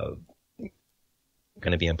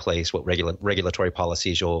going to be in place, what regulatory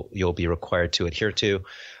policies you'll be required to adhere to,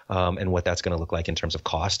 and what that's going to look like in terms of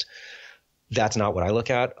cost. That's not what I look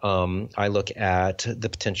at. I look at the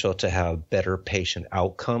potential to have better patient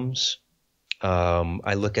outcomes.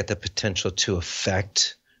 I look at the potential to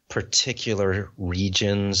affect particular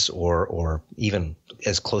regions or even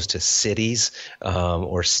as close to cities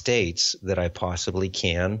or states that I possibly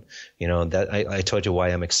can. That I told you why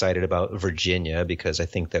I'm excited about Virginia, because I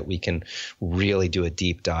think that we can really do a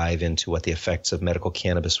deep dive into what the effects of medical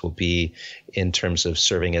cannabis will be in terms of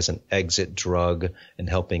serving as an exit drug and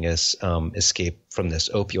helping us escape from this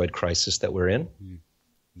opioid crisis that we're in.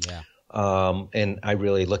 Yeah. And I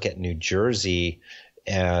really look at New Jersey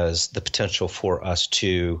as the potential for us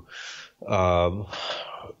to kind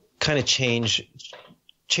of change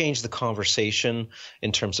the conversation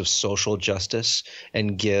in terms of social justice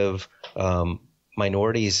and give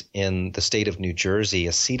minorities in the state of New Jersey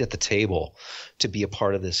a seat at the table to be a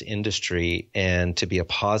part of this industry and to be a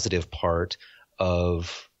positive part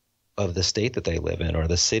of the state that they live in, or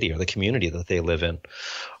the city or the community that they live in,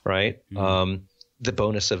 right? Mm-hmm. The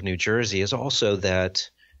bonus of New Jersey is also that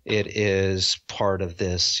it is part of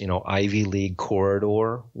this, Ivy League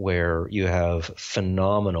corridor where you have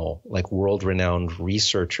phenomenal, like world-renowned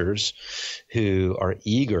researchers who are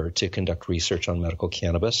eager to conduct research on medical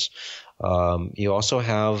cannabis. You also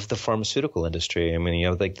have the pharmaceutical industry. I mean, you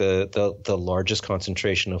have like the largest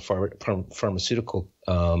concentration of pharmaceutical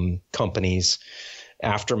companies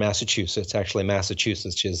after Massachusetts. Actually,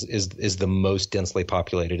 Massachusetts is the most densely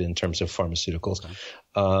populated in terms of pharmaceuticals. Okay.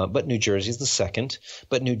 But New Jersey is the second.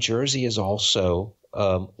 But New Jersey is also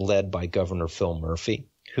led by Governor Phil Murphy,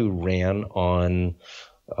 who ran on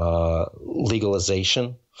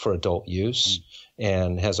legalization for adult use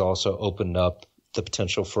and has also opened up the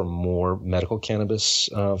potential for more medical cannabis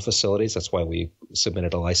facilities. That's why we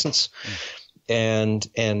submitted a license. And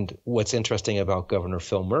what's interesting about Governor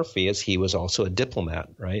Phil Murphy is he was also a diplomat,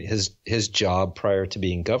 right? His job prior to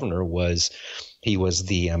being governor was he was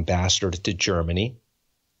the ambassador to Germany.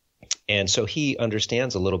 And so he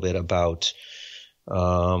understands a little bit about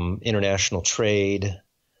international trade,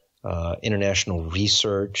 international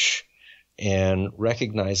research, and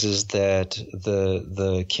recognizes that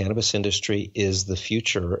the cannabis industry is the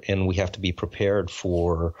future, and we have to be prepared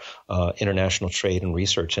for international trade and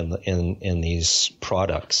research in these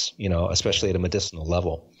products, especially at a medicinal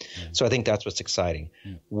level. Mm. So I think that's what's exciting.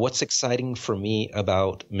 Mm. What's exciting for me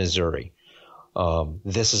about Missouri?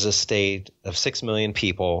 This is a state of 6 million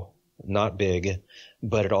people, not big,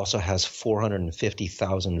 but it also has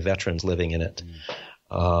 450,000 veterans living in it.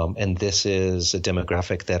 Mm. And this is a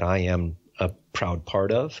demographic that I am a proud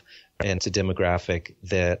part of, and it's a demographic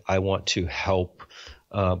that I want to help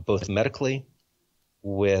both medically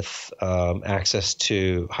with access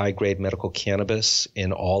to high-grade medical cannabis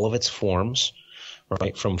in all of its forms,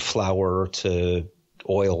 right, from flower to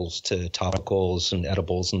oils to topicals and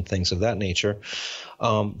edibles and things of that nature.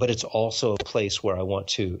 But it's also a place where I want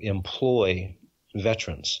to employ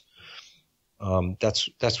veterans.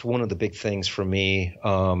 That's one of the big things for me,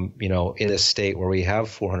 in a state where we have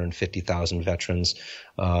 450,000 veterans,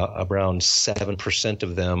 around 7%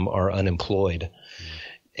 of them are unemployed. Mm.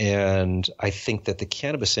 And I think that the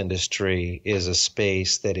cannabis industry is a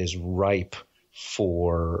space that is ripe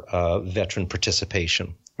for veteran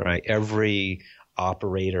participation, right? Every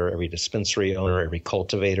operator, every dispensary owner, every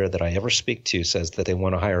cultivator that I ever speak to says that they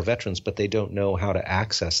want to hire veterans, but they don't know how to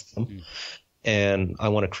access them. Mm. And I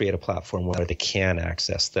want to create a platform where they can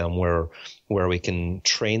access them, where we can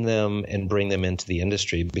train them and bring them into the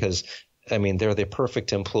industry, because, I mean, they're the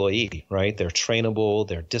perfect employee, right? They're trainable,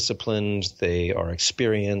 they're disciplined, they are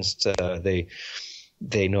experienced,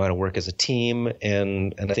 they know how to work as a team,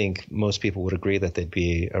 and I think most people would agree that they'd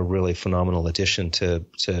be a really phenomenal addition to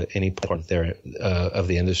any part of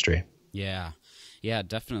the industry. Yeah. Yeah,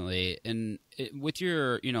 definitely. And with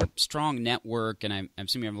your, strong network, and I'm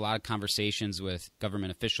assuming you have a lot of conversations with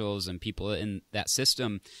government officials and people in that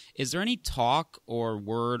system, is there any talk or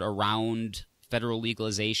word around federal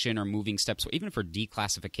legalization or moving steps, or even for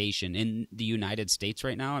declassification in the United States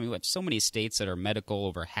right now? I mean, we have so many states that are medical,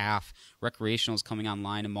 over half. Recreational is coming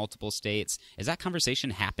online in multiple states. Is that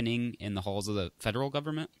conversation happening in the halls of the federal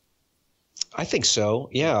government? I think so.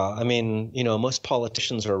 Yeah. I mean, most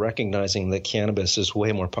politicians are recognizing that cannabis is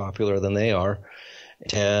way more popular than they are.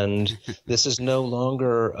 And this is no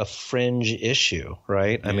longer a fringe issue,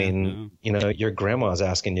 right? Yeah, I mean, your grandma's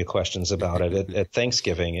asking you questions about it at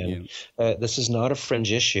Thanksgiving. And this is not a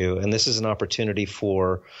fringe issue. And this is an opportunity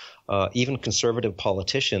for even conservative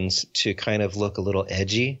politicians to kind of look a little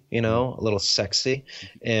edgy, a little sexy,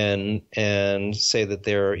 and say that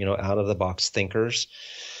they're, out of the box thinkers.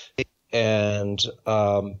 And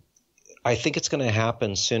I think it's going to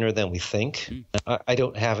happen sooner than we think. I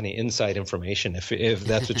don't have any inside information if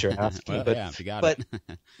that's what you're asking. Well, but yeah, if you got it.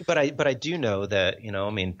 but I do know that,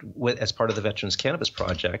 as part of the Veterans Cannabis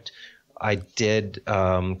Project, I did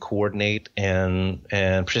coordinate and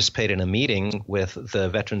participate in a meeting with the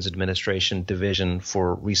Veterans Administration Division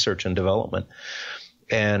for Research and Development.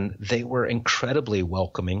 And they were incredibly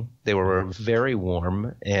welcoming. They were very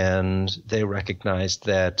warm, and they recognized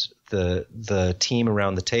that the team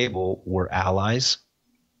around the table were allies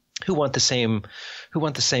who want the same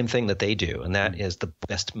thing that they do, and that is the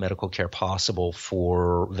best medical care possible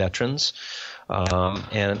for veterans,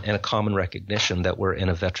 and a common recognition that we're in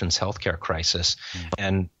a veterans healthcare crisis.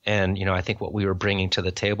 And I think what we were bringing to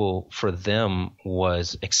the table for them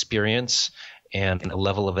was experience and a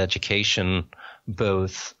level of education,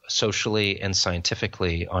 both socially and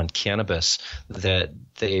scientifically, on cannabis that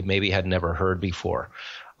they maybe had never heard before.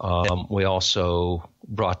 We also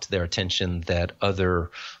brought to their attention that other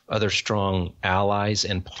strong allies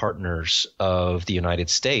and partners of the United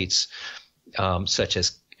States, such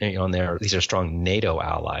as these are strong NATO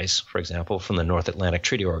allies, for example, from the North Atlantic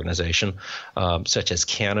Treaty Organization, such as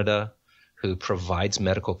Canada, who provides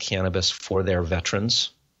medical cannabis for their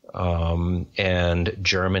veterans, and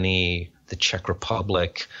Germany, the Czech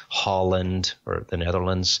Republic, Holland, or the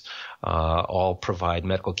Netherlands, all provide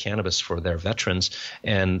medical cannabis for their veterans.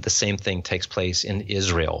 And the same thing takes place in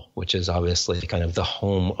Israel, which is obviously kind of the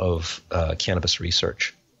home of cannabis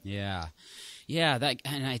research. Yeah. Yeah,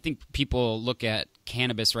 and I think people look at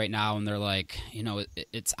cannabis right now and they're like,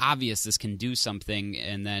 it's obvious this can do something,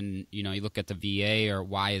 and then, you look at the VA, or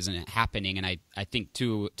why isn't it happening? And I think,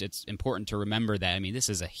 too, it's important to remember that, this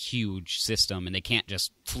is a huge system, and they can't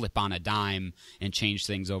just flip on a dime and change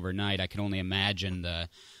things overnight. I can only imagine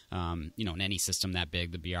in any system that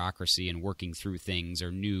big, the bureaucracy and working through things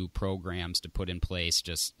or new programs to put in place,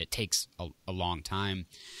 it takes a long time.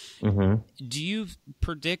 Mm-hmm. Do you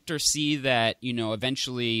predict or see that,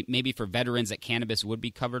 eventually maybe for veterans that cannabis would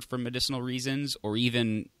be covered for medicinal reasons, or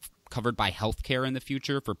even covered by healthcare in the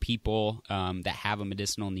future for people that have a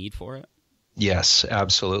medicinal need for it? Yes,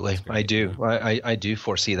 absolutely. I do. I do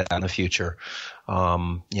foresee that in the future.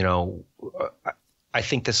 I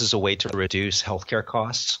think this is a way to reduce healthcare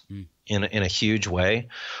costs in a huge way.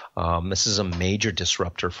 This is a major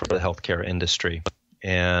disruptor for the healthcare industry.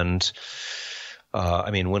 And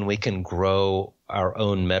when we can grow our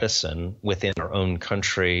own medicine within our own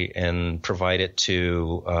country and provide it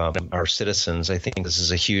to our citizens, I think this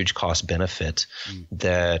is a huge cost benefit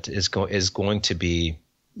that is going to be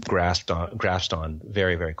grasped on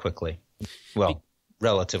very, very quickly. Well,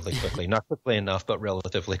 relatively quickly. Not quickly enough, but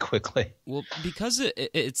relatively quickly. Well, because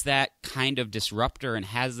it's that kind of disruptor and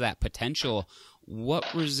has that potential,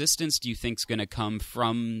 what resistance do you think is going to come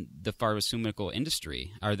from the pharmaceutical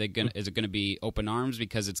industry? Is it going to be open arms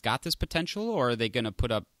because it's got this potential, or are they going to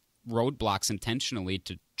put up roadblocks intentionally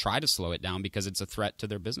to try to slow it down because it's a threat to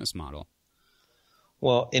their business model?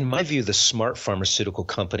 Well, in my view, the smart pharmaceutical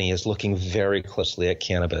company is looking very closely at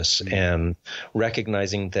cannabis and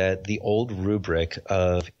recognizing that the old rubric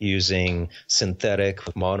of using synthetic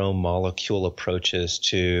monomolecule approaches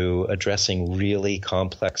to addressing really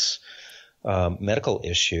complex medical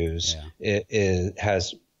issues it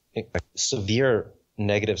has severe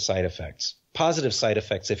negative side effects. Positive side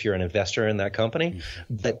effects if you're an investor in that company,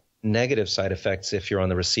 but negative side effects if you're on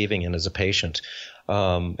the receiving end as a patient.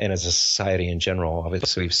 And as a society in general,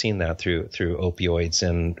 obviously we've seen that through opioids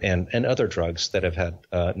and other drugs that have had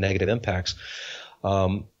negative impacts.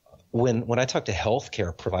 When I talk to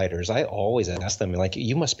healthcare providers, I always ask them,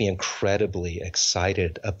 you must be incredibly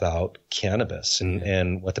excited about cannabis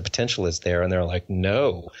and what the potential is there. And they're like,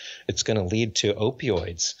 no, it's going to lead to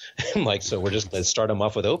opioids. I'm like, so we're just going to start them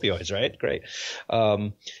off with opioids, right? Great.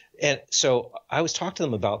 And so I was talking to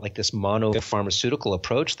them about this monopharmaceutical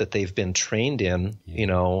approach that they've been trained in,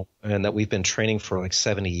 and that we've been training for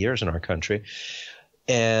 70 years in our country,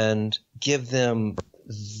 and give them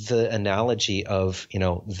the analogy of,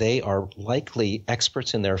 they are likely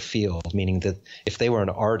experts in their field, meaning that if they were an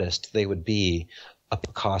artist, they would be a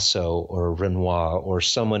Picasso or a Renoir or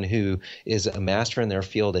someone who is a master in their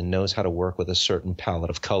field and knows how to work with a certain palette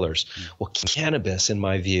of colors. Well, cannabis, in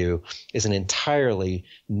my view, is an entirely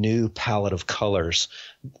new palette of colors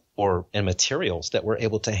and materials that we're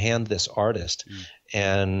able to hand this artist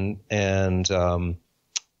and work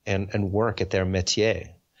at their métier.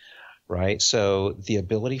 Right. So the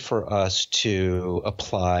ability for us to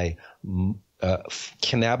apply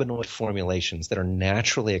cannabinoid formulations that are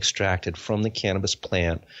naturally extracted from the cannabis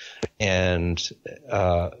plant and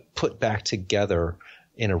put back together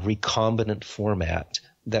in a recombinant format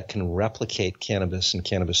that can replicate cannabis and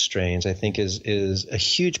cannabis strains, I think is a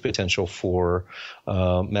huge potential for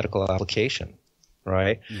medical application.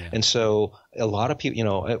 Right. Yeah. And so a lot of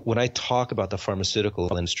people, when I talk about the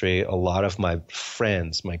pharmaceutical industry, a lot of my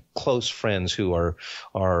friends, my close friends who are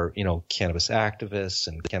cannabis activists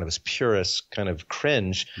and cannabis purists kind of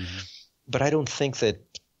cringe. Mm-hmm. But I don't think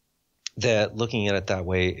that looking at it that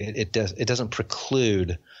way, it doesn't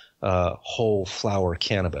preclude whole flower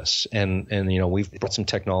cannabis. And we've brought some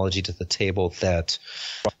technology to the table that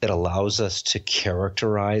allows us to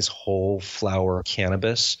characterize whole flower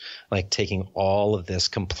cannabis, like taking all of this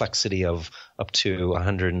complexity of up to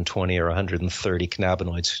 120 or 130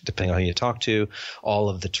 cannabinoids, depending on who you talk to, all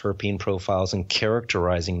of the terpene profiles, and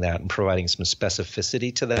characterizing that and providing some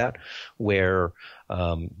specificity to that, where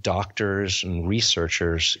doctors and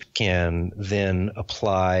researchers can then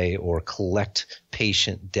apply or collect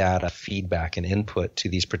patient data, feedback, and input to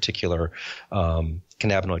these particular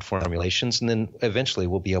cannabinoid formulations, and then eventually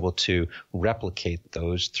we'll be able to replicate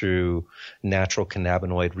those through natural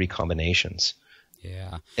cannabinoid recombinations.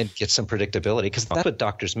 Yeah. And get some predictability, because that's what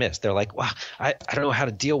doctors miss. They're like, wow, I don't know how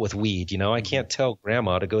to deal with weed. I can't tell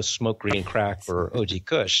grandma to go smoke green crack or OG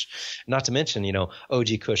Kush. Not to mention, OG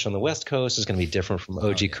Kush on the West Coast is going to be different from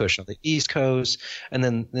OG Kush on the East Coast. And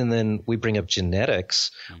then we bring up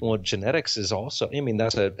genetics. Mm-hmm. Well, genetics is also,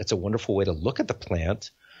 it's a wonderful way to look at the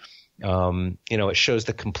plant. It shows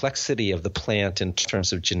the complexity of the plant in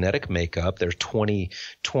terms of genetic makeup. There's 20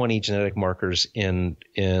 genetic markers in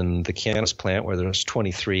the cannabis plant, where there's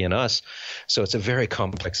 23 in us. So it's a very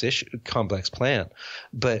complex plant.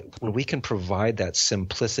 But when we can provide that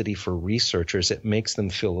simplicity for researchers, it makes them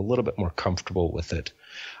feel a little bit more comfortable with it.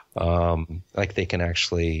 Like they can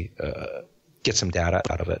actually get some data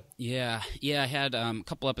out of it. Yeah. I had a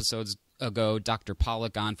couple episodes ago Dr.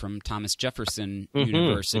 Pollack on from Thomas Jefferson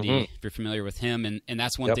University, if you're familiar with him, and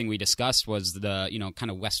that's one thing we discussed was the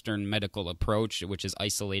kind of Western medical approach, which is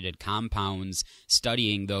isolated compounds,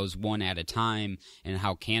 studying those one at a time, and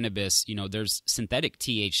how cannabis, there's synthetic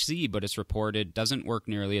THC, but it's reported doesn't work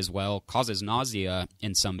nearly as well, causes nausea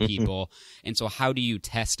in some people. And so how do you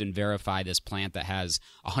test and verify this plant that has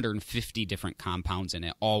 150 different compounds in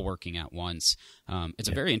it all working at once? It's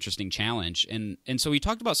a very interesting challenge. And so we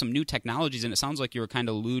talked about some new technologies, and it sounds like you were kind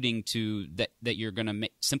of alluding to that you're going to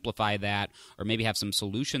simplify that, or maybe have some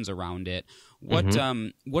solutions around it. What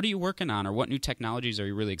are you working on, or what new technologies are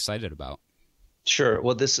you really excited about? Sure.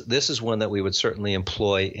 Well, this is one that we would certainly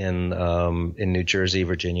employ in New Jersey,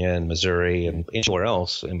 Virginia, and Missouri, and anywhere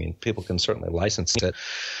else. People can certainly license it.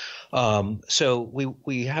 So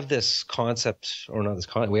we have this concept, or not this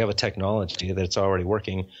concept, we have a technology that's already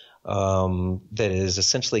working that is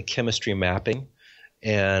essentially chemistry mapping,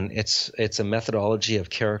 and it's a methodology of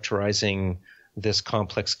characterizing this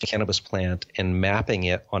complex cannabis plant and mapping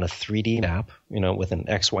it on a 3D map, with an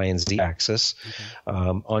X, Y, and Z axis,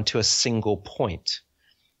 onto a single point.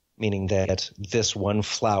 Meaning that this one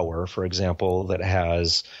flower, for example, that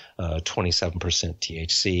has 27%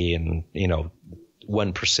 THC and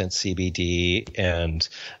 1% CBD and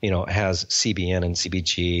has CBN and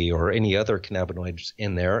CBG or any other cannabinoids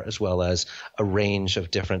in there, as well as a range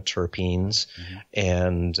of different terpenes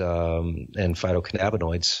and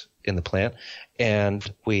phytocannabinoids in the plant. And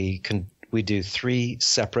we do 3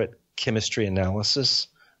 separate chemistry analysis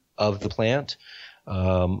of the plant,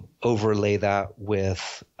 overlay that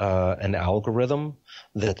with an algorithm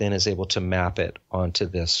that then is able to map it onto a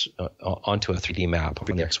 3D map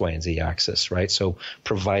on the X, Y, and Z axis, right? So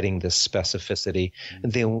providing this specificity.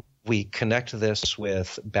 And then we connect this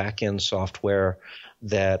with back-end software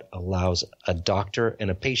that allows a doctor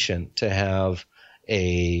and a patient to have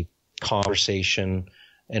a conversation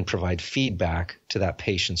and provide feedback to that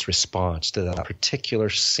patient's response to that particular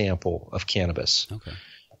sample of cannabis. Okay.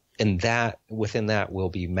 And within that, we'll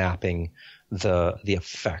be mapping the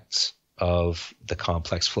effects of the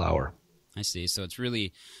complex flower. I see. So it's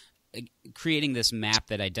really creating this map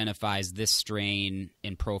that identifies this strain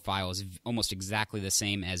and profile is almost exactly the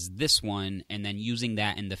same as this one, and then using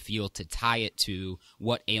that in the field to tie it to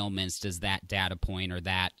what ailments does that data point or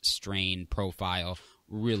that strain profile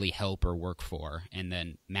really help or work for, and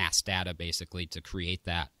then mass data basically to create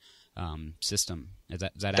that system. Is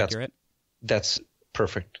that accurate? That's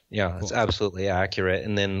perfect. Yeah, cool. It's absolutely accurate.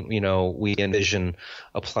 And then, we envision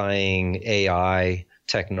applying AI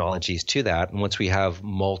technologies to that. And once we have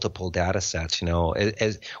multiple data sets,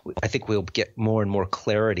 as I think we'll get more and more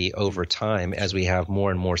clarity over time as we have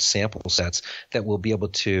more and more sample sets that we'll be able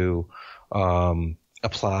to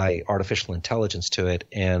apply artificial intelligence to it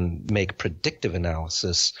and make predictive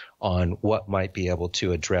analysis on what might be able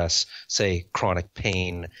to address, say, chronic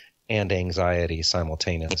pain and anxiety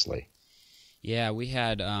simultaneously. Yeah, we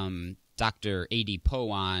had Dr. A.D.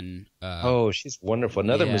 Poe on. She's wonderful.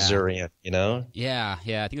 Another Missourian, Yeah.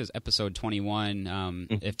 I think it was episode 21.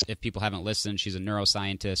 If people haven't listened, she's a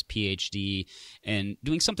neuroscientist, PhD, and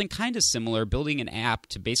doing something kind of similar, building an app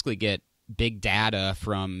to basically get big data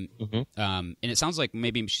from, and it sounds like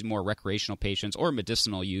maybe she's more recreational patients or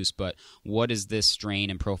medicinal use, but what is this strain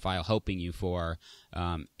and profile helping you for,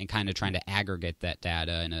 and kind of trying to aggregate that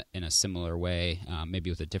data in a similar way, maybe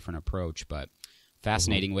with a different approach, but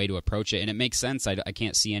fascinating way to approach it. And it makes sense. I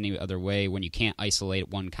can't see any other way when you can't isolate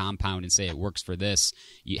one compound and say it works for this.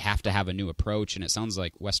 You have to have a new approach. And it sounds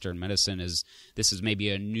like Western medicine is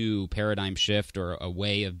maybe a new paradigm shift or a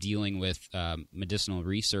way of dealing with medicinal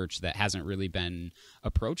research that hasn't really been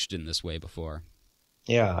approached in this way before.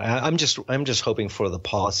 Yeah, I'm just hoping for the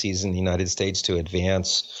policies in the United States to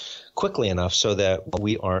advance quickly enough so that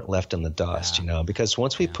we aren't left in the dust, because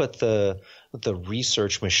once we put the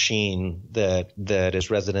research machine that is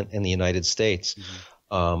resident in the United States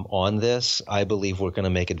on this, I believe we're going to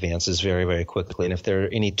make advances very, very quickly. And if there are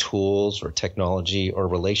any tools or technology or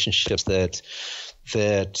relationships that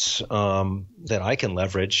I can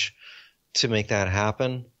leverage to make that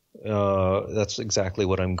happen, that's exactly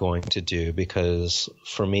what I'm going to do, because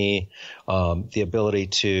for me, the ability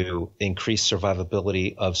to increase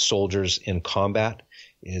survivability of soldiers in combat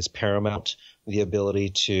is paramount. The ability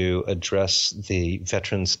to address the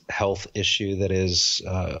veterans' health issue that is,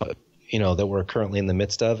 that we're currently in the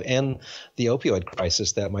midst of, and the opioid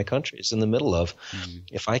crisis that my country is in the middle of.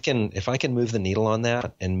 If I can move the needle on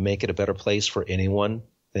that and make it a better place for anyone,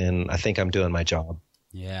 then I think I'm doing my job.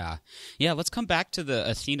 Yeah. Let's come back to the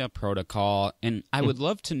Athena protocol, and I would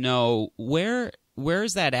love to know where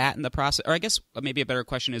is that at in the process? Or I guess maybe a better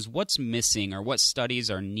question is what's missing or what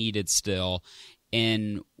studies are needed still,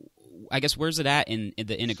 and I guess where's it at in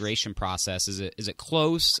the integration process? Is it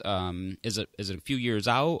close? Is it a few years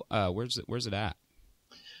out? Where's it at?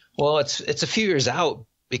 Well, it's a few years out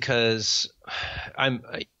because I'm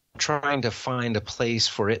trying to find a place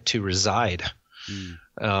for it to reside.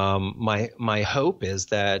 My hope is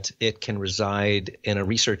that it can reside in a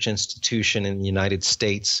research institution in the United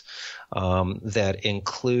States that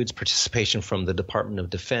includes participation from the Department of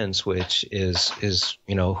Defense, which is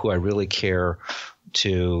who I really care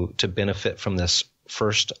to benefit from this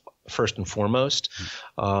first and foremost.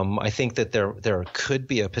 I think that there could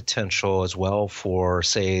be a potential as well for,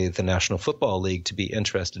 say, the National Football League to be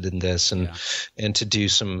interested in this and to do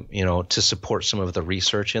some, to support some of the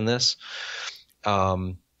research in this.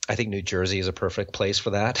 I think New Jersey is a perfect place for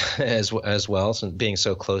that as well, since being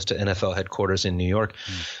so close to NFL headquarters in New York,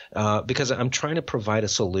 because I'm trying to provide a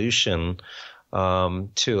solution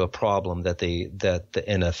to a problem that the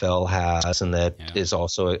NFL has, and that is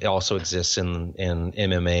also exists in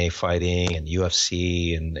MMA fighting and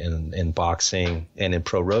UFC and boxing and in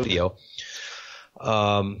pro rodeo.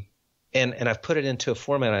 And I've put it into a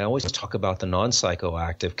format. I always talk about the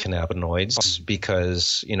non-psychoactive cannabinoids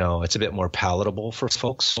because, it's a bit more palatable for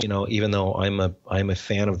folks, even though I'm a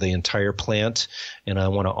fan of the entire plant and I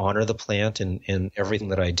want to honor the plant in everything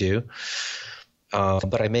that I do.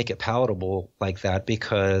 But I make it palatable like that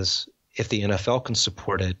because if the NFL can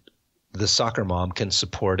support it, the soccer mom can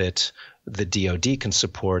support it, the DOD can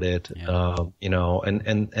support it,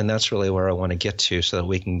 and that's really where I want to get to so that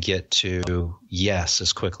we can get to yes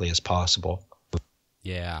as quickly as possible.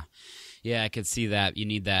 Yeah, I could see that. You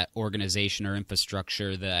need that organization or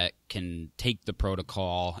infrastructure that can take the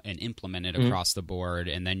protocol and implement it across the board,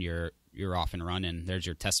 and then you're off and running. There's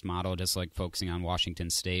your test model, just like focusing on Washington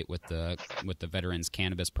State with the Veterans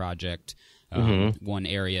Cannabis Project. One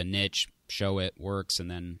area niche, show it works,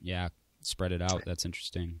 and then spread it out. That's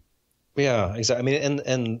interesting. Yeah, exactly. I mean,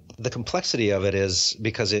 and the complexity of it is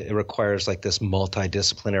because it requires like this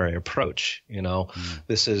multidisciplinary approach.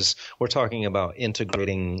 We're talking about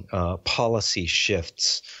integrating policy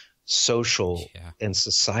shifts, social and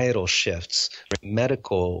societal shifts,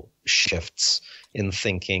 medical shifts in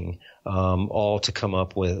thinking, all to come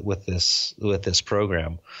up with this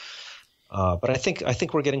program. But I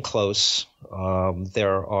think we're getting close.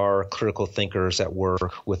 There are critical thinkers at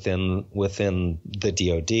work within the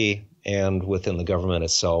DoD and within the government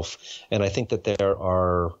itself, and I think that there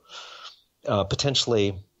are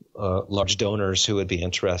potentially large donors who would be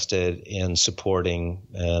interested in supporting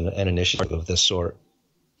an initiative of this sort.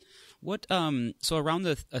 What so around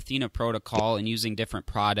the Athena protocol and using different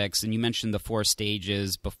products, and you mentioned the 4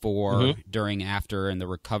 stages before, during, after, and the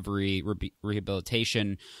recovery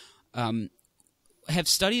rehabilitation. Have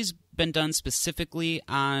studies been done specifically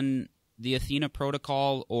on the Athena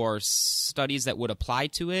protocol, or studies that would apply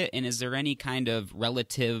to it? And is there any kind of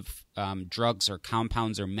relative drugs or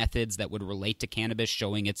compounds or methods that would relate to cannabis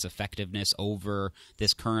showing its effectiveness over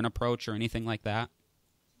this current approach or anything like that?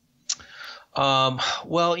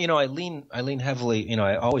 Well, I lean heavily.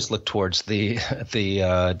 I always look towards the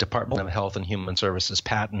Department of Health and Human Services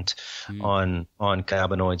patent on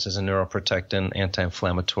cannabinoids as a neuroprotectant,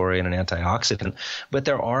 anti-inflammatory, and an antioxidant. But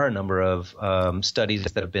there are a number of studies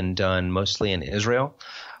that have been done, mostly in Israel.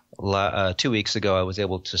 2 weeks ago, I was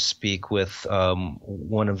able to speak with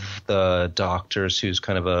one of the doctors who's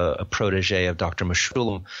kind of a protege of Dr.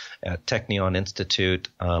 Meshulam at Technion Institute.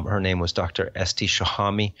 Her name was Dr. Esti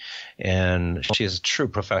Shahami, and she is a true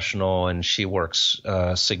professional, and she works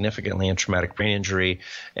significantly in traumatic brain injury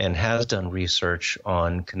and has done research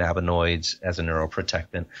on cannabinoids as a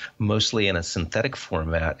neuroprotectant, mostly in a synthetic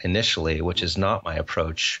format initially, which is not my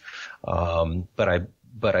approach.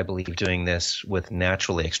 But I believe doing this with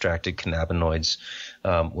naturally extracted cannabinoids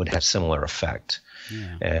would have similar effect.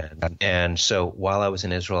 Yeah. And so while I was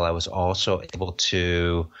in Israel, I was also able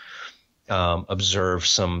to observe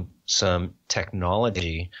some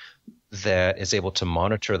technology that is able to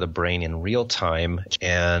monitor the brain in real time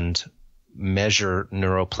and measure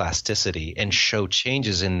neuroplasticity and show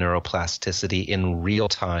changes in neuroplasticity in real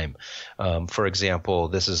time. For example,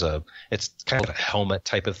 it's kind of a helmet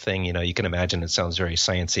type of thing. You can imagine it sounds very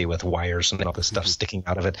sciencey with wires and all this stuff sticking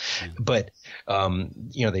out of it. But,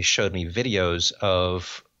 they showed me videos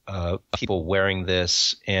of people wearing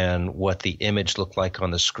this and what the image looked like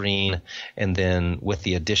on the screen, and then with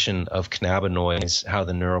the addition of cannabinoids, how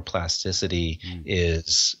the neuroplasticity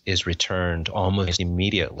is returned almost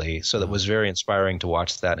immediately. So that was very inspiring to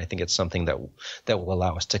watch that, and I think it's something that will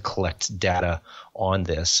allow us to collect data on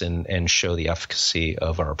this and show the efficacy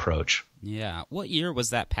of our approach. Yeah. What year was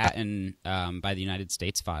that patent by the United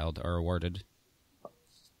States filed or awarded?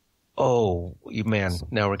 Oh, man!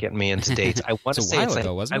 Now we're getting me into dates. I want to say it's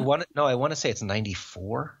ago, wasn't it? I want to say it's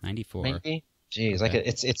 94. 94, maybe. Geez, okay.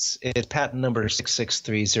 It's patent number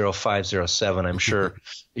 6630507. I'm sure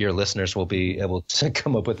your listeners will be able to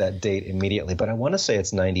come up with that date immediately, but I want to say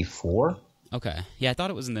it's 94. Okay. Yeah, I thought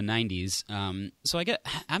it was in the 90s. So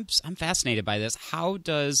I'm fascinated by this. How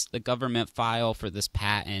does the government file for this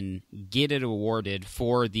patent, get it awarded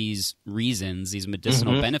for these reasons, these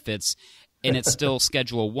medicinal benefits, and it's still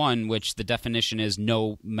Schedule 1, which the definition is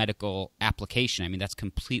no medical application? I mean, that's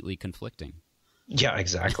completely conflicting. Yeah,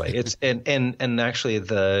 exactly. It's and actually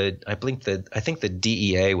I think the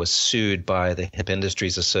DEA was sued by the Hemp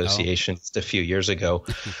Industries Association just a few years ago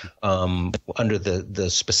under the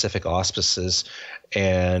specific auspices,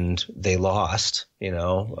 and they lost.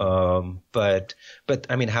 But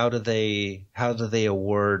I mean, how do they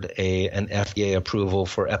award an FDA approval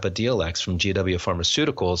for Epidiolex from GW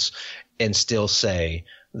Pharmaceuticals and still say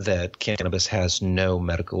that cannabis has no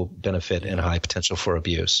medical benefit and high potential for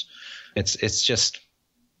abuse? It's just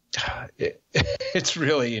it's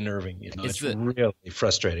really unnerving. It's really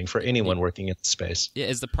frustrating for anyone working in the space.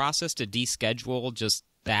 Is the process to deschedule just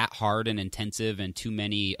that hard and intensive, and too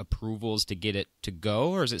many approvals to get it to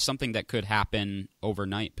go, or is it something that could happen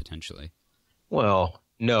overnight potentially? Well,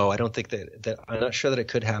 no, I don't think that I'm not sure that it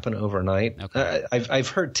could happen overnight. Okay. I've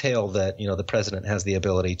heard tale that the president has the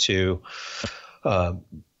ability to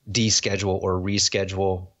deschedule or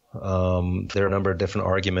reschedule. There are a number of different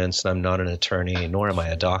arguments, and I'm not an attorney, nor am I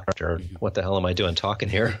a doctor. What the hell am I doing talking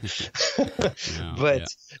here?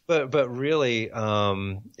 But really,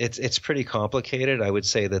 it's pretty complicated. I would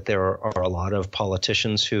say that there are a lot of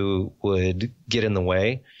politicians who would get in the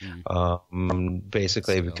way,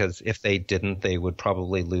 basically because if they didn't, they would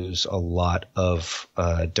probably lose a lot of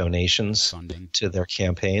donations funding to their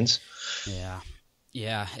campaigns.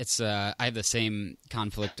 Yeah, it's I have the same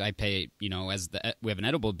conflict. I pay, we have an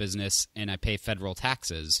edible business, and I pay federal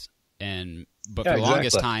taxes. But for the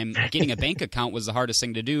longest time, getting a bank account was the hardest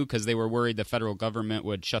thing to do because they were worried the federal government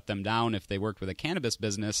would shut them down if they worked with a cannabis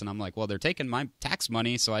business. And I'm like, well, they're taking my tax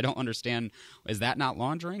money, so I don't understand. Is that not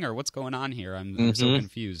laundering, or what's going on here? I'm so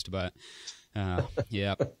confused. But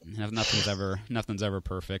nothing's ever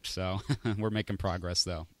perfect. So we're making progress,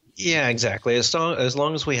 though. Yeah, exactly. As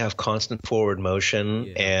long as we have constant forward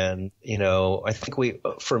motion, and I think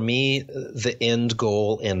for me, the end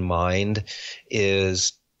goal in mind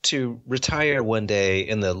is to retire one day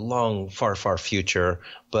in the long, far, far future,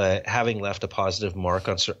 but having left a positive mark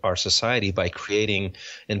on our society by creating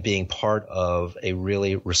and being part of a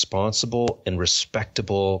really responsible and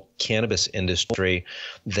respectable cannabis industry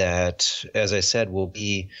that, as I said, will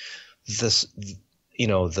be this,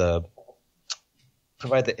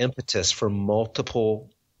 provide the impetus for multiple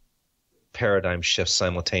paradigm shifts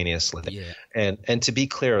simultaneously. Yeah. And to be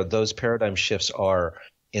clear, those paradigm shifts are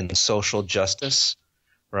in social justice,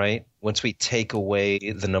 right? Once we take away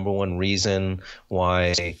the number one reason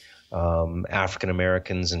why African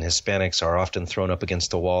Americans and Hispanics are often thrown up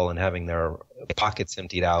against the wall and having their pockets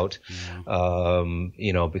emptied out,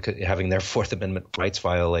 because having their Fourth Amendment rights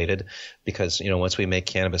violated, because once we make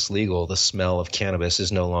cannabis legal, the smell of cannabis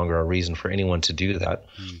is no longer a reason for anyone to do that.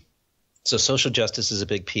 So social justice is a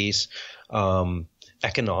big piece.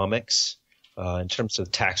 Economics. In terms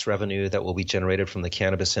of tax revenue that will be generated from the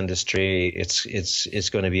cannabis industry, it's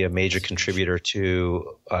going to be a major contributor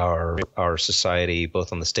to our society,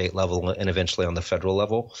 both on the state level and eventually on the federal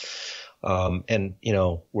level. And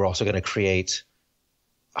we're also going to create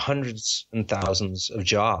hundreds and thousands of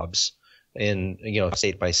jobs in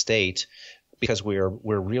state by state, because we're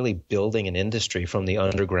really building an industry from the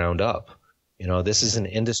underground up. This is an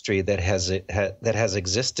industry that has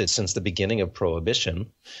existed since the beginning of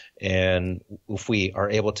Prohibition, and if we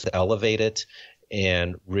are able to elevate it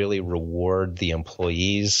and really reward the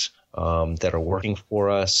employees that are working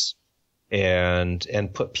for us, and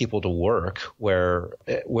put people to work where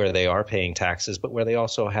they are paying taxes, but where they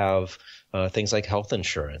also have things like health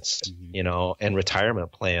insurance, and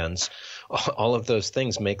retirement plans, all of those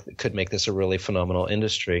things could make this a really phenomenal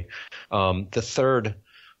industry.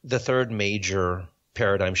 The third major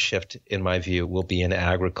paradigm shift, in my view, will be in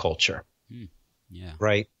agriculture. Yeah.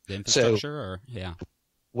 Right? The infrastructure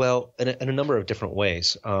Well, in a number of different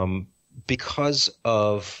ways. Because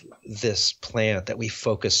of this plant that we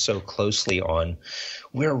focus so closely on,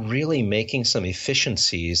 we're really making some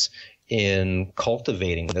efficiencies in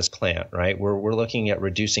cultivating this plant, right? We're looking at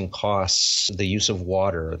reducing costs, the use of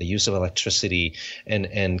water, the use of electricity,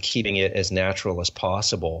 and keeping it as natural as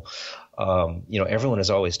possible. Everyone has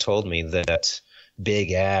always told me that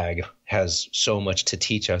big ag has so much to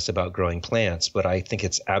teach us about growing plants, but I think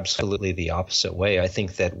it's absolutely the opposite way. I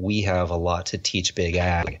think that we have a lot to teach big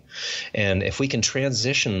ag. And if we can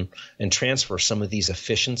transition and transfer some of these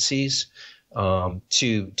efficiencies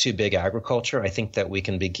to big agriculture, I think that we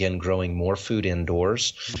can begin growing more food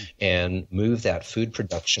indoors and move that food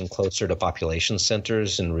production closer to population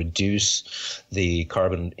centers and reduce the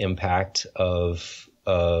carbon impact of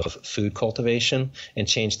food cultivation and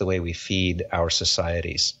change the way we feed our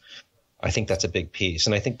societies. I think that's a big piece.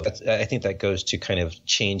 And I think that goes to kind of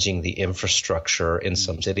changing the infrastructure in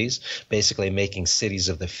some cities, basically making cities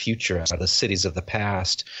of the future out of the cities of the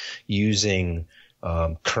past, using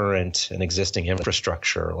current and existing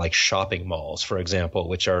infrastructure like shopping malls, for example,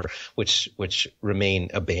 which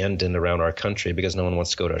remain abandoned around our country because no one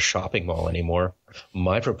wants to go to a shopping mall anymore.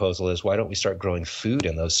 My proposal is, why don't we start growing food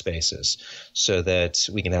in those spaces so that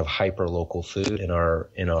we can have hyper local food in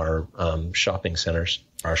our shopping centers,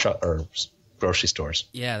 our grocery stores.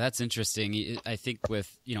 Yeah, that's interesting. I think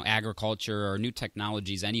with agriculture or new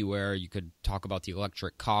technologies anywhere, you could talk about the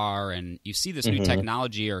electric car, and you see this new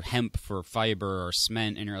technology or hemp for fiber or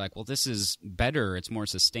cement, and you're like, well, this is better. It's more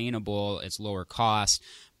sustainable. It's lower cost.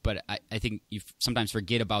 But I think you sometimes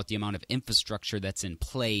forget about the amount of infrastructure that's in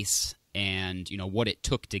place and what it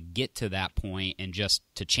took to get to that point, and just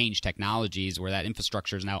to change technologies where that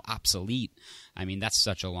infrastructure is now obsolete. I mean, that's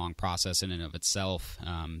such a long process in and of itself.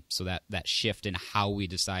 So that shift in how we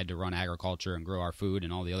decide to run agriculture and grow our food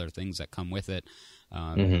and all the other things that come with it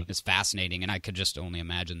is fascinating. And I could just only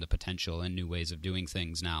imagine the potential and new ways of doing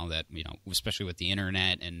things now that, especially with the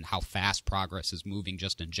internet and how fast progress is moving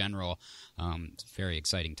just in general. It's very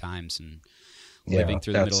exciting times and living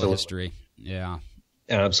through the middle of history. Yeah.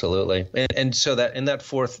 Absolutely. And so that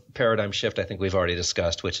fourth paradigm shift, I think we've already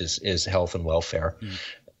discussed, which is health and welfare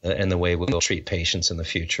and the way we'll treat patients in the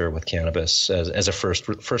future with cannabis as a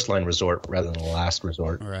first line resort rather than a last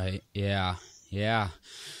resort. Right. Yeah. Yeah.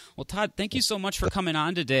 Well, Todd, thank you so much for coming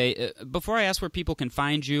on today. Before I ask where people can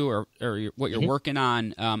find you or what you're working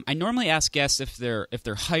on, I normally ask guests if they're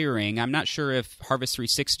hiring. I'm not sure if Harvest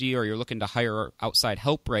 360 or you're looking to hire outside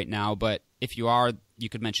help right now, but if you are, you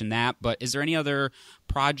could mention that. But is there any other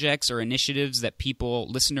projects or initiatives that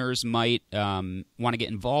listeners might want to get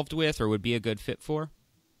involved with or would be a good fit for?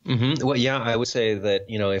 Well, yeah, I would say that,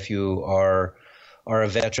 if you are a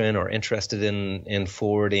veteran or interested in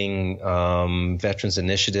forwarding veterans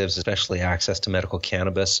initiatives, especially access to medical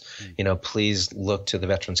cannabis, please look to the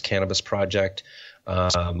Veterans Cannabis Project.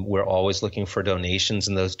 We're always looking for donations,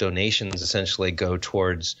 and those donations essentially go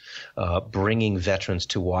towards bringing veterans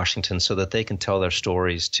to Washington so that they can tell their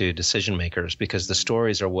stories to decision makers, because the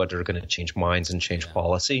stories are what are going to change minds and change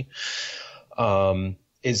policy.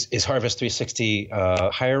 Is Harvest 360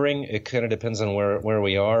 hiring? It kind of depends on where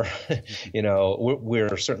we are.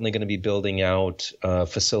 We're certainly going to be building out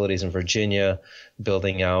facilities in Virginia,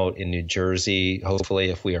 building out in New Jersey, hopefully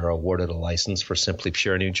if we are awarded a license for Simply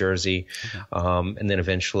Pure New Jersey, and then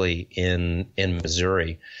eventually in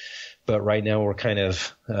Missouri. But right now we're kind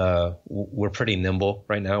of we're pretty nimble.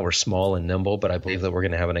 Right now we're small and nimble, but I believe that we're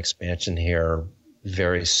going to have an expansion here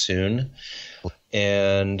very soon.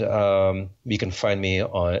 And you can find me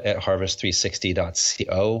at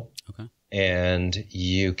harvest360.co. Okay. And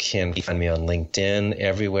you can find me on LinkedIn.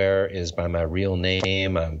 Everywhere is by my real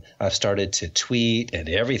name. I've started to tweet and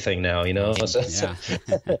everything now, So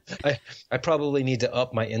I probably need to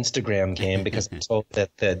up my Instagram game, because I'm told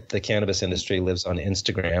that the cannabis industry lives on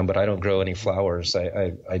Instagram, but I don't grow any flowers.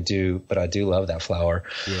 I do, but I do love that flower.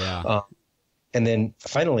 Yeah. And then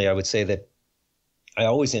finally, I would say that I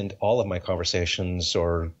always end all of my conversations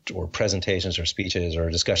or presentations or speeches or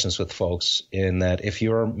discussions with folks in that if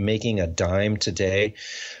you're making a dime today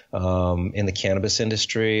in the cannabis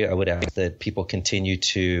industry, I would ask that people continue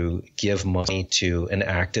to give money to an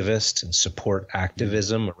activist and support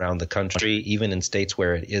activism around the country, even in states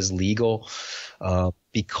where it is legal,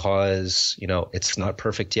 because, it's not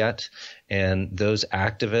perfect yet. And those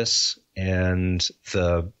activists and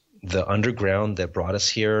the underground that brought us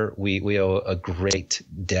here, we owe a great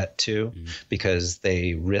debt to, because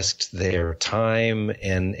they risked their time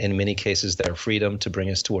and in many cases their freedom to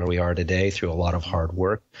bring us to where we are today through a lot of hard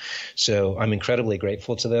work. So I'm incredibly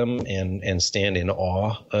grateful to them and stand in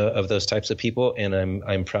awe of those types of people. And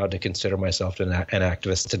I'm proud to consider myself an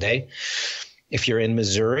activist today. If you're in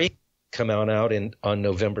Missouri, come out on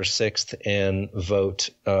November 6th and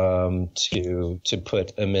vote to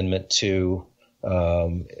put Amendment 2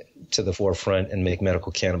 to the forefront and make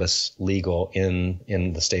medical cannabis legal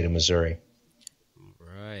in the state of Missouri. All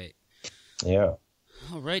right. Yeah.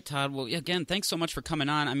 All right, Todd. Well, again, thanks so much for coming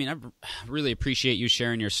on. I mean, I really appreciate you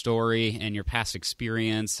sharing your story and your past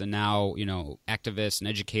experience, and now, activist and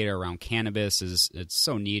educator around cannabis it's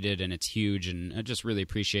so needed and it's huge, and I just really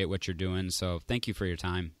appreciate what you're doing. So thank you for your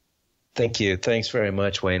time. Thank you. Thanks very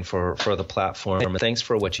much, Wayne, for the platform. And thanks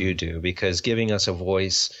for what you do, because giving us a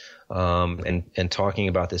voice and talking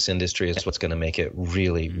about this industry is what's going to make it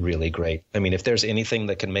really, really great. I mean, if there's anything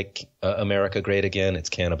that can make America great again, it's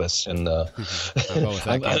cannabis. And I'll go with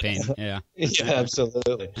that campaign. Yeah. Yeah,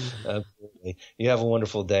 absolutely. Absolutely. You have a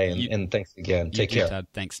wonderful day, and thanks again. Take care. Todd.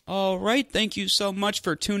 Thanks. All right. Thank you so much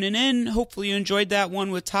for tuning in. Hopefully you enjoyed that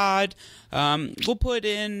one with Todd. We'll put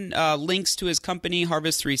in links to his company,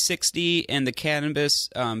 Harvest 360, and the Cannabis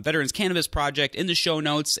Veterans Cannabis Project in the show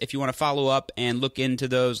notes. If you want to follow up and look into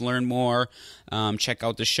those, learn more, check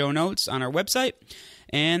out the show notes on our website.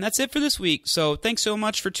 And that's it for this week. So thanks so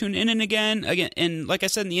much for tuning in again. And like I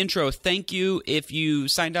said in the intro, thank you if you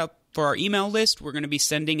signed up for our email list. We're going to be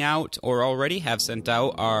sending out, or already have sent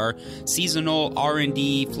out, our seasonal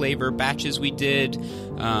R&D flavor batches we did.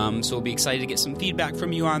 So we'll be excited to get some feedback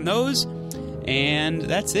from you on those. And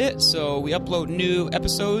that's it. So we upload new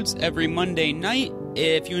episodes every Monday night.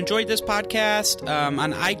 If you enjoyed this podcast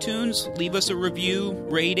on iTunes, leave us a review,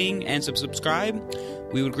 rating, and subscribe.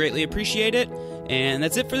 We would greatly appreciate it. And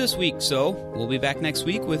that's it for this week. So we'll be back next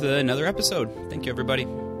week with another episode. Thank you, everybody.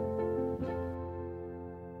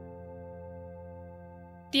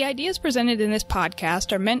 The ideas presented in this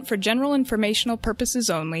podcast are meant for general informational purposes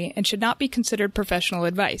only and should not be considered professional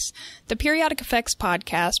advice. The Periodic Effects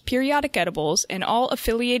Podcast, Periodic Edibles, and all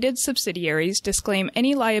affiliated subsidiaries disclaim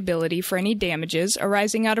any liability for any damages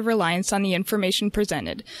arising out of reliance on the information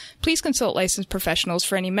presented. Please consult licensed professionals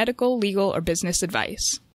for any medical, legal, or business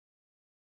advice.